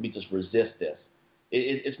things, like let me just resist this,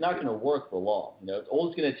 it's not going to work for long. All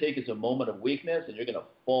it's going to take is a moment of weakness, and you're going to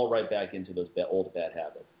fall right back into those old bad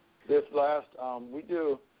habits. This last, we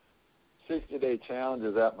do 60-day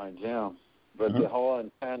challenges at my gym, but the whole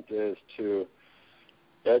intent is to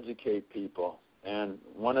educate people. And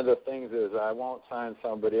one of the things is I won't sign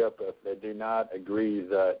somebody up if they do not agree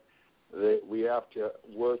that we have to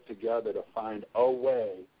work together to find a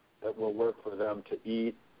way that will work for them to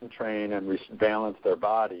eat and train and balance their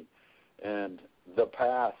body. And their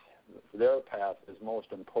path is most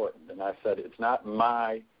important. And I said, it's not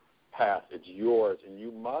my path, it's yours. And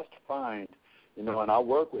you must find, and I'll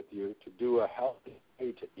work with you to do a healthy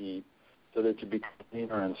way to eat so that you become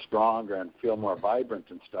leaner and stronger and feel more vibrant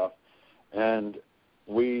and stuff. And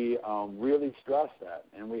we really stress that,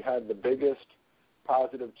 and we had the biggest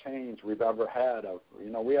positive change we've ever had.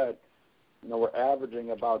 We're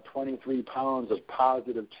averaging about 23 pounds of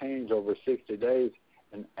positive change over 60 days,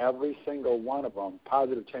 and every single one of them,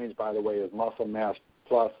 positive change, by the way, is muscle mass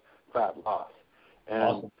plus fat loss.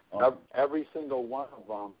 And every single one of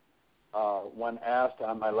them, when asked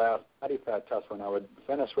on my last body fat test when I would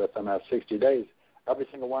finish with them at 60 days, every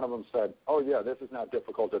single one of them said, "Oh yeah, this is not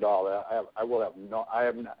difficult at all.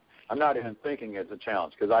 I'm not even thinking it's a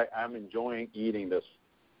challenge because I'm enjoying eating this."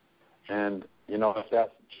 And if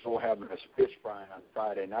that's Joe having a fish fry on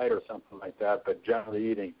Friday night or something like that, but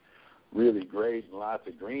generally eating really great and lots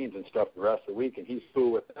of greens and stuff the rest of the week, and he's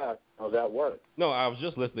cool with that, that works. No, I was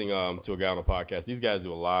just listening to a guy on the podcast. These guys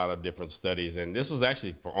do a lot of different studies, and this was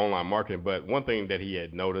actually for online marketing. But one thing that he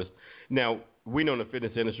had noticed, now we know in the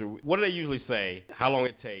fitness industry, what do they usually say how long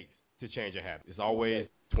it takes to change a habit? It's always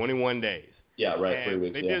 21 days. Yeah, right, and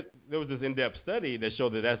 3 weeks, there was this in-depth study that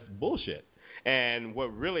showed that that's bullshit. And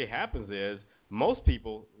what really happens is most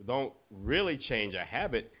people don't really change a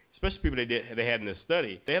habit, especially people they had in this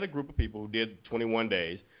study, they had a group of people who did 21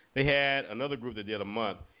 days. They had another group that did a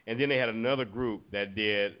month, and then they had another group that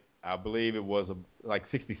did, I believe it was like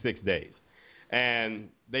 66 days. And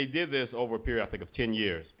they did this over a period, I think, of 10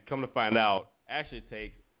 years. Come to find out, actually it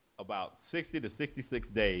takes about 60 to 66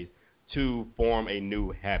 days to form a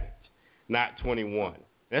new habit, not 21.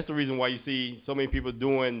 That's the reason why you see so many people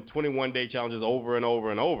doing 21-day challenges over and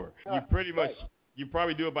over and over. You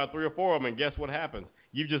probably do about 3 or 4 of them, and guess what happens?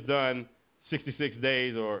 You've just done 66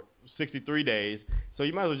 days or 63 days, so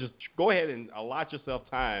you might as well just go ahead and allot yourself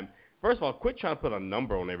time. First of all, quit trying to put a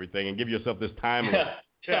number on everything and give yourself this time limit.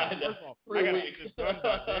 Yeah, first of all, I got to get this done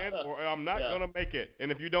by then, or I'm not going to make it.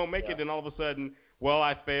 And if you don't make it, then all of a sudden, well,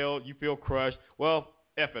 I failed, you feel crushed. Well,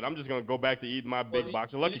 F it, I'm just going to go back to eating my big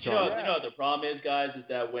box of Lucky Charms. You know what the problem is, guys, is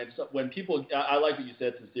that when people, I like what you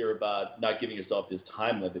said, Sincere, about not giving yourself this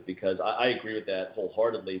time limit, because I agree with that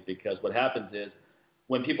wholeheartedly, because what happens is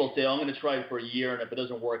when people say, oh, I'm going to try it for a year, and if it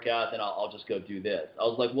doesn't work out, then I'll just go do this. I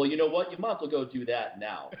was like, well, you know what? You might as well go do that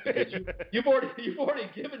now, because you've already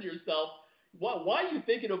given yourself. Why are you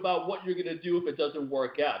thinking about what you're going to do if it doesn't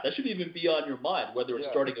work out? That should even be on your mind, whether it's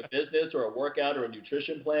starting a business or a workout or a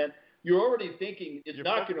nutrition plan. You're already thinking it's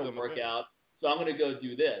not going to work out, so I'm going to go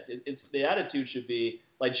do this. The attitude should be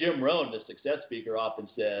like Jim Rohn, the success speaker, often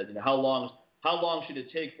said, you know, how long should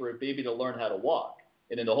it take for a baby to learn how to walk?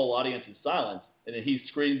 And then the whole audience is silent, and then he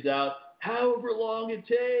screams out, however long it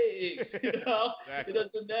takes, you know, exactly.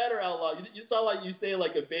 It doesn't matter how long. You sound like you say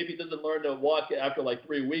like a baby doesn't learn to walk after like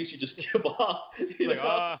 3 weeks, you just give up.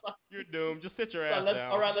 You're doomed. Just sit your ass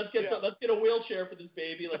down. All right, let's get a wheelchair for this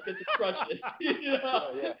baby. Let's get the crutches. You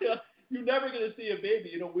know? You're never going to see a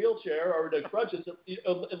baby in a wheelchair or in a crutches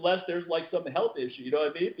unless there's like some health issue. You know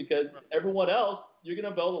what I mean? Because everyone else, you're going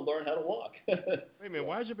to be able to learn how to walk. Wait a minute,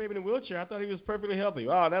 why is your baby in a wheelchair? I thought he was perfectly healthy.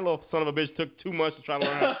 Oh, that little son of a bitch took too much to try to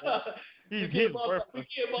learn how to walk. He's worthless. We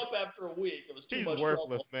gave up after a week. It was too much worthless,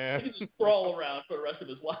 trouble. man. He can just crawl around for the rest of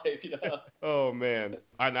his life, you know. Oh, man.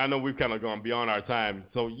 I know we've kind of gone beyond our time,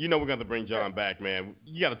 so you know we're going to bring John back, man.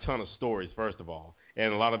 You got a ton of stories, first of all,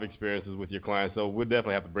 and a lot of experiences with your clients, so we'll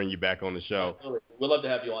definitely have to bring you back on the show. We'd love to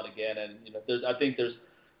have you on again, and you know, I think there's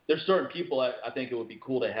certain people I think it would be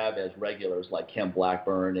cool to have as regulars, like Ken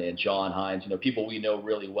Blackburn and John Hinds, you know, people we know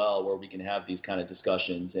really well, where we can have these kind of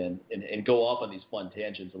discussions and go off on these fun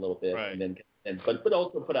tangents a little bit, right. but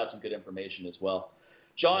also put out some good information as well.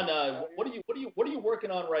 John, what are you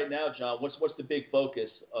working on right now, John? What's the big focus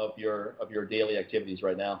of your daily activities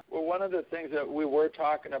right now? Well, one of the things that we were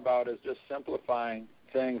talking about is just simplifying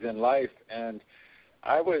things in life, and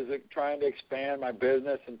I was trying to expand my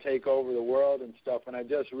business and take over the world and stuff, and I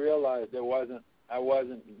just realized I wasn't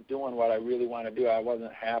doing what I really want to do. I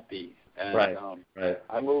wasn't happy, and right.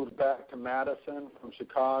 I moved back to Madison from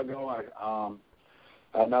Chicago.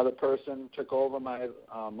 Another person took over my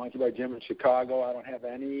Monkey Bar Gym in Chicago. I don't have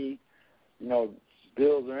any,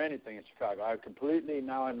 bills or anything in Chicago. I'm completely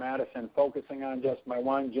now in Madison, focusing on just my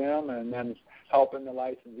one gym and then helping the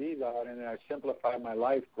licensees out, and I simplified my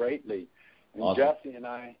life greatly. And awesome.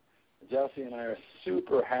 Jesse and I are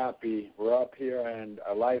super happy. We're up here, and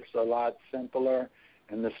our life's a lot simpler,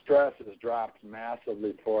 and the stress has dropped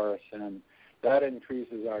massively for us, and that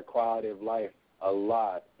increases our quality of life a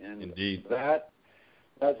lot. And indeed.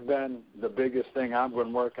 That's been the biggest thing I've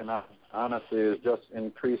been working on, honestly, is just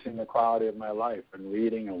increasing the quality of my life and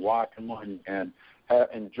reading and walking more and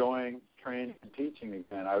enjoying training and teaching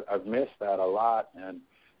again. I've missed that a lot, and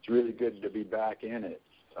it's really good to be back in it.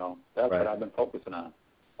 So that's what I've been focusing on.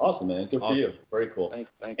 Awesome, man. Good for you. Very cool.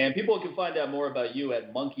 Thanks. And people can find out more about you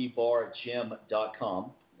at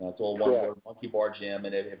monkeybargym.com. That's all one word, Monkey Bar Gym.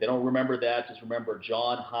 And if they don't remember that, just remember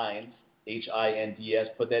John Hinds, Hinds.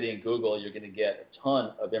 Put that in Google. You're going to get a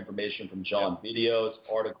ton of information from John, videos,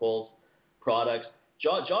 articles, products.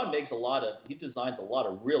 John he designs a lot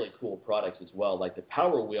of really cool products as well. Like the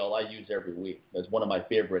Power Wheel I use every week. That's one of my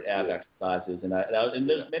favorite ab exercises. And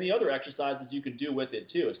there's many other exercises you can do with it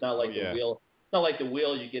too. It's not like the wheel. It's not like the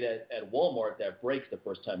wheel you get at Walmart that breaks the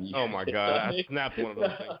first time you use it. Oh, my God. I snapped one of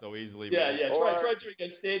those things so easily. Man. Try doing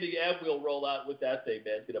a standing ab wheel rollout with that thing,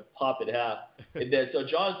 man. It's going to pop in half. And then, so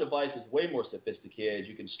John's device is way more sophisticated.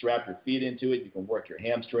 You can strap your feet into it. You can work your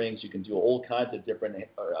hamstrings. You can do all kinds of different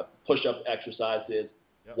push-up exercises.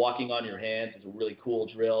 Yep. Walking on your hands is a really cool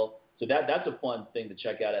drill. So that's a fun thing to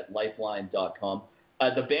check out at lifeline.com.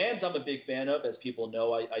 The bands I'm a big fan of, as people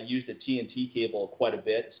know. I use the TNT cable quite a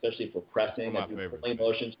bit, especially for pressing. I do pulling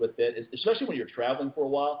motions with it, especially when you're traveling for a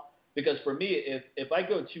while. Because for me, if I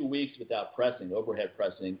go 2 weeks without pressing, overhead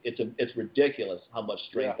pressing, it's ridiculous how much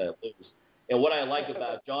strength I lose. And what I like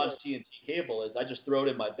about John's TNT cable is I just throw it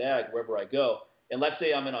in my bag wherever I go. And let's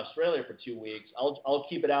say I'm in Australia for 2 weeks, I'll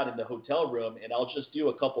keep it out in the hotel room, and I'll just do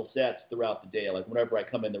a couple sets throughout the day. Like whenever I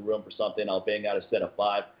come in the room for something, I'll bang out a set of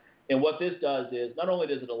 5. And what this does is not only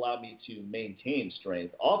does it allow me to maintain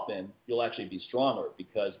strength, often you'll actually be stronger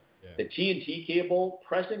because the TNT cable,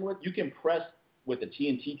 you can press with the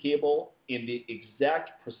TNT cable in the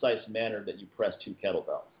exact precise manner that you press 2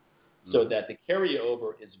 kettlebells, so that the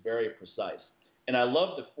carryover is very precise. And I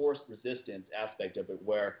love the forced resistance aspect of it,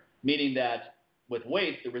 meaning that with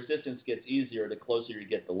weights, the resistance gets easier the closer you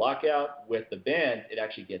get the lockout. With the band, it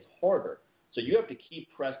actually gets harder. So you have to keep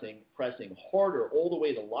pressing harder all the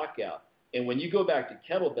way to lockout. And when you go back to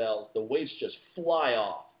kettlebells, the weights just fly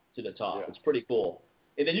off to the top. It's pretty cool.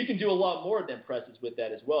 And then you can do a lot more than presses with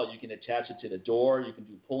that as well. You can attach it to the door. You can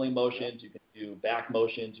do pulling motions. You can do back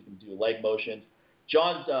motions. You can do leg motions.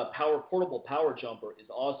 John's portable power jumper is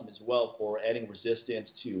awesome as well for adding resistance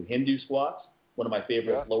to Hindu squats, one of my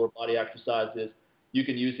favorite lower body exercises. You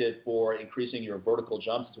can use it for increasing your vertical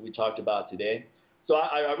jumps, as we talked about today. So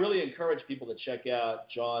I really encourage people to check out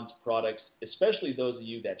John's products, especially those of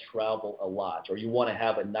you that travel a lot or you want to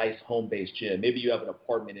have a nice home-based gym. Maybe you have an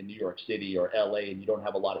apartment in New York City or LA and you don't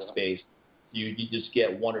have a lot of space. You just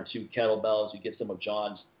get 1 or 2 kettlebells. You get some of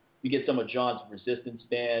John's resistance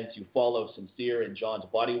bands. You follow Sincere and John's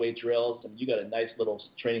bodyweight drills, and you got a nice little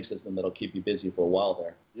training system that'll keep you busy for a while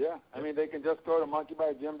there. Yeah, I mean, they can just go to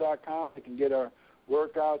monkeybygym.com. They can get our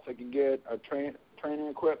workouts. They can get our training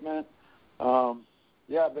equipment.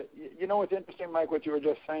 But you know what's interesting, Mike? What you were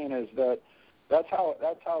just saying is that's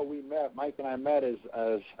how we met. Mike and I met as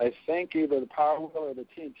I think either the Power Wheel or the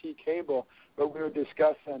TNT cable, but we were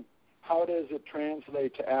discussing how does it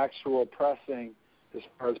translate to actual pressing as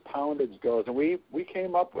far as poundage goes, and we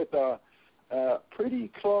came up with a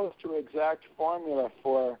pretty close to exact formula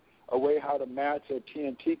for a way how to match a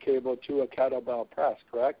TNT cable to a kettlebell press.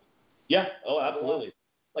 Correct? Yeah. Oh, absolutely.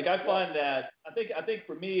 Like I find that I think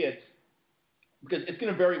for me it's because it's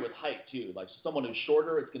going to vary with height too. Like someone who's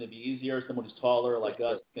shorter, it's going to be easier. Someone who's taller, like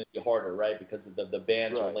us, it's going to be harder, right? Because the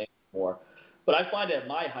bands are landing more. But I find at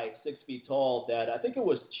my height, 6 feet tall, that I think it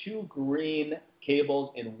was 2 green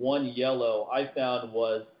cables and 1 yellow I found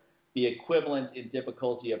was the equivalent in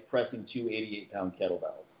difficulty of pressing 2 88-pound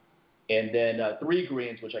kettlebells. And then 3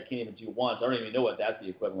 greens, which I can't even do once. I don't even know what that's the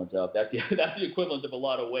equivalent of. That's the equivalent of a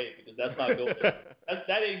lot of weight because that's not going.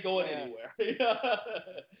 that ain't going anywhere.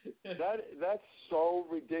 That's so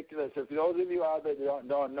ridiculous. If those of you out there that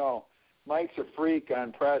don't know, Mike's a freak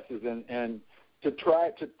on presses, and to try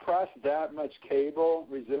to press that much cable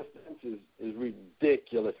resistance is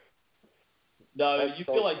ridiculous. No, you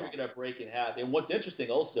feel like you're going to break in half. And what's interesting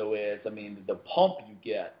also is, I mean, the pump you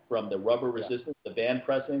get from the rubber resistance, the band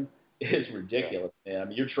pressing, is ridiculous, man. I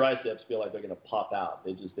mean, your triceps feel like they're going to pop out.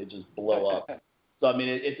 They just blow up. So, I mean,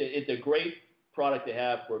 it's a great product to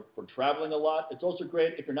have for traveling a lot. It's also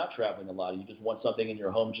great if you're not traveling a lot. You just want something in your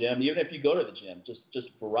home gym, even if you go to the gym, just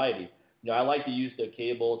variety. You know, I like to use the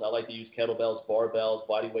cables. I like to use kettlebells, barbells,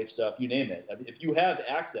 bodyweight stuff, you name it. I mean, if you have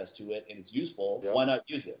access to it and it's useful, why not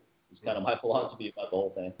use it? It's kind of my philosophy about the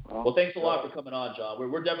whole thing. Well, thanks a lot for coming on, John.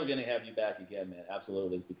 We're definitely going to have you back again, man.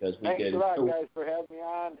 Absolutely, because we Thanks a lot, guys, for having me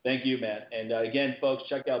on. Thank you, man. And again, folks,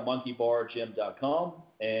 check out monkeybargym.com,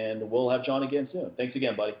 and we'll have John again soon. Thanks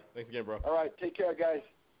again, buddy. Thanks again, bro. All right, take care, guys.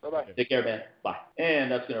 Bye-bye. Take care, man. Bye. And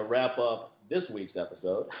that's going to wrap up this week's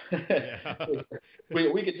episode.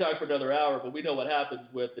 We could talk for another hour, but we know what happens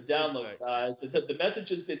with the download, guys. The message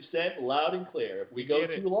has been sent loud and clear. If we go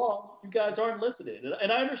too long, you guys aren't listening.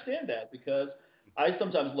 And I understand that because I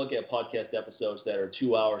sometimes look at podcast episodes that are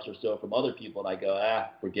 2 hours or so from other people, and I go,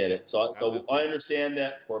 forget it. So I understand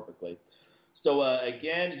that perfectly. So,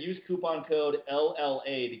 again, use coupon code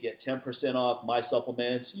LLA to get 10% off my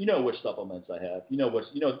supplements. You know which supplements I have. You know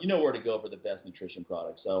where to go for the best nutrition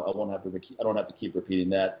products. So I don't have to keep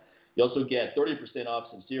repeating that. You also get 30%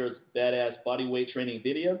 off Sincere's Badass Bodyweight Training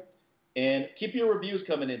video. And keep your reviews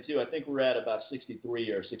coming in, too. I think we're at about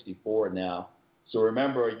 63 or 64 now. So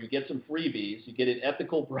remember, you get some freebies. You get an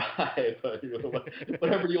ethical bribe,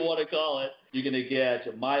 whatever you want to call it. You're going to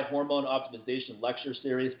get my Hormone Optimization Lecture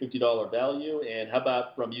Series, $50 value. And how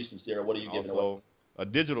about from you, Sincere? What are you giving away? A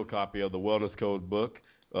digital copy of the Wellness Code book,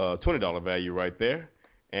 $20 value right there.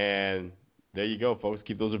 And there you go, folks.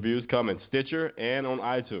 Keep those reviews coming. Stitcher and on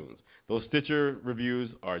iTunes. Those Stitcher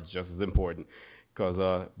reviews are just as important.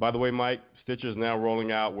 Because, by the way, Mike, Stitcher's now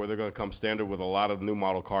rolling out where they're going to come standard with a lot of new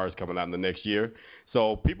model cars coming out in the next year.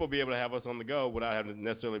 So people will be able to have us on the go without having to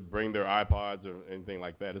necessarily bring their iPods or anything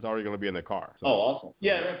like that. It's already going to be in their car. So. Oh, awesome.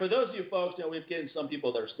 Yeah, and for those of you folks, we've getting some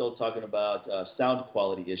people that are still talking about sound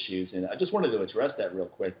quality issues, and I just wanted to address that real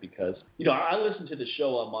quick because, I listen to the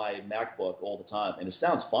show on my MacBook all the time, and it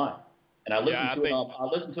sounds fine. And I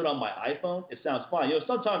listen to it on my iPhone. It sounds fine.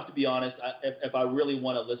 Sometimes, to be honest, if I really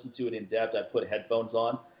want to listen to it in depth, I put headphones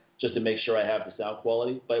on just to make sure I have the sound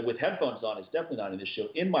quality. But with headphones on, it's definitely not an issue.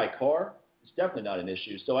 In my car, it's definitely not an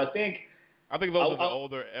issue. So I think those are the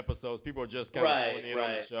older episodes. People are just kind of putting in on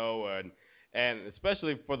the show, and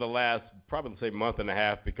especially for the last probably say month and a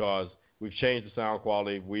half because we've changed the sound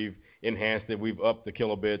quality, we've enhanced it, we've upped the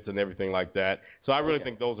kilobits and everything like that. So I really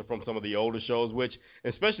think those are from some of the older shows, which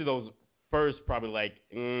especially those first probably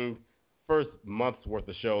first month's worth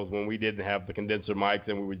of shows when we didn't have the condenser mics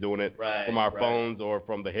and we were doing it from our phones or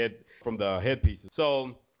from the headpieces.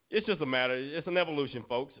 So it's just a matter. It's an evolution,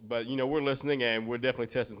 folks. But we're listening and we're definitely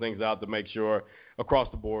testing things out to make sure across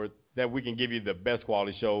the board that we can give you the best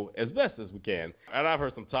quality show as best as we can. And I've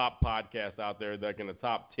heard some top podcasts out there that are in the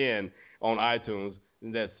top 10 on iTunes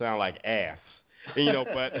that sound like ass.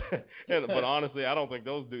 And, but honestly, I don't think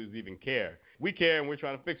those dudes even care. We care, and we're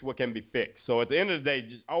trying to fix what can be fixed. So at the end of the day,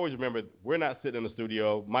 just always remember, we're not sitting in the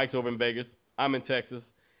studio. Mike's over in Vegas. I'm in Texas.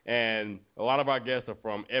 And a lot of our guests are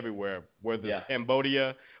from everywhere, whether it's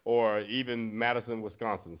Cambodia or even Madison,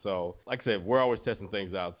 Wisconsin. So, like I said, we're always testing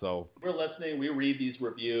things out. So we're listening. We read these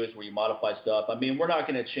reviews where you modify stuff. I mean, we're not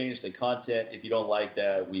going to change the content if you don't like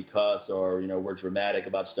that we cuss or we're dramatic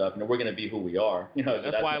about stuff. We're going to be who we are.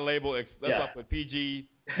 That's why I label it. That's why I put PG.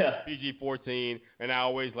 PG-14, and I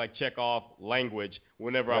always check off language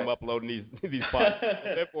whenever I'm uploading these podcasts.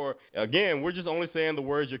 Therefore, again, we're just only saying the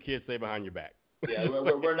words your kids say behind your back. Yeah,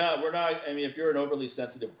 we're not. I mean, if you're an overly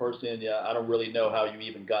sensitive person, I don't really know how you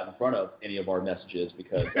even got in front of any of our messages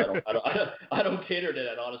because I don't cater to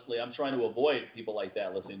that. Honestly, I'm trying to avoid people like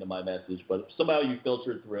that listening to my message. But if somehow you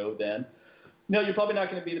filtered through, then you're probably not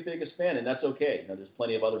going to be the biggest fan, and that's okay. There's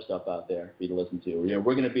plenty of other stuff out there for you to listen to.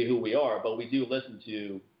 We're going to be who we are, but we do listen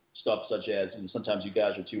to stuff such as sometimes you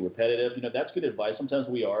guys are too repetitive. That's good advice. Sometimes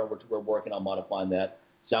we are. We're working on modifying that.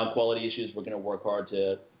 Sound quality issues, we're going to work hard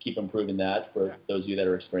to keep improving that for those of you that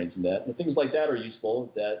are experiencing that. And things like that are useful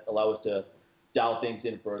that allow us to dial things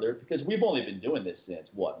in further because we've only been doing this since,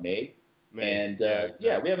 May? And,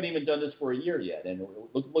 we haven't even done this for a year yet. And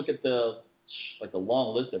look at the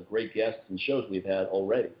long list of great guests and shows we've had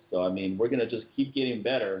already. So, I mean, we're going to just keep getting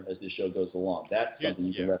better as this show goes along. That's something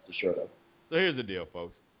you can rest assured of. So here's the deal,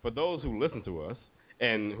 folks. For those who listen to us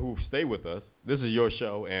and who stay with us, this is your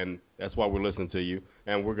show, and that's why we're listening to you,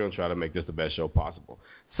 and we're going to try to make this the best show possible.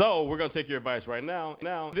 So we're going to take your advice right now,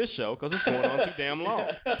 this show, because it's going on too damn long.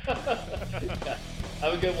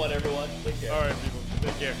 Have a good one, everyone. Take care. All right, people.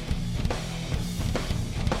 Take care.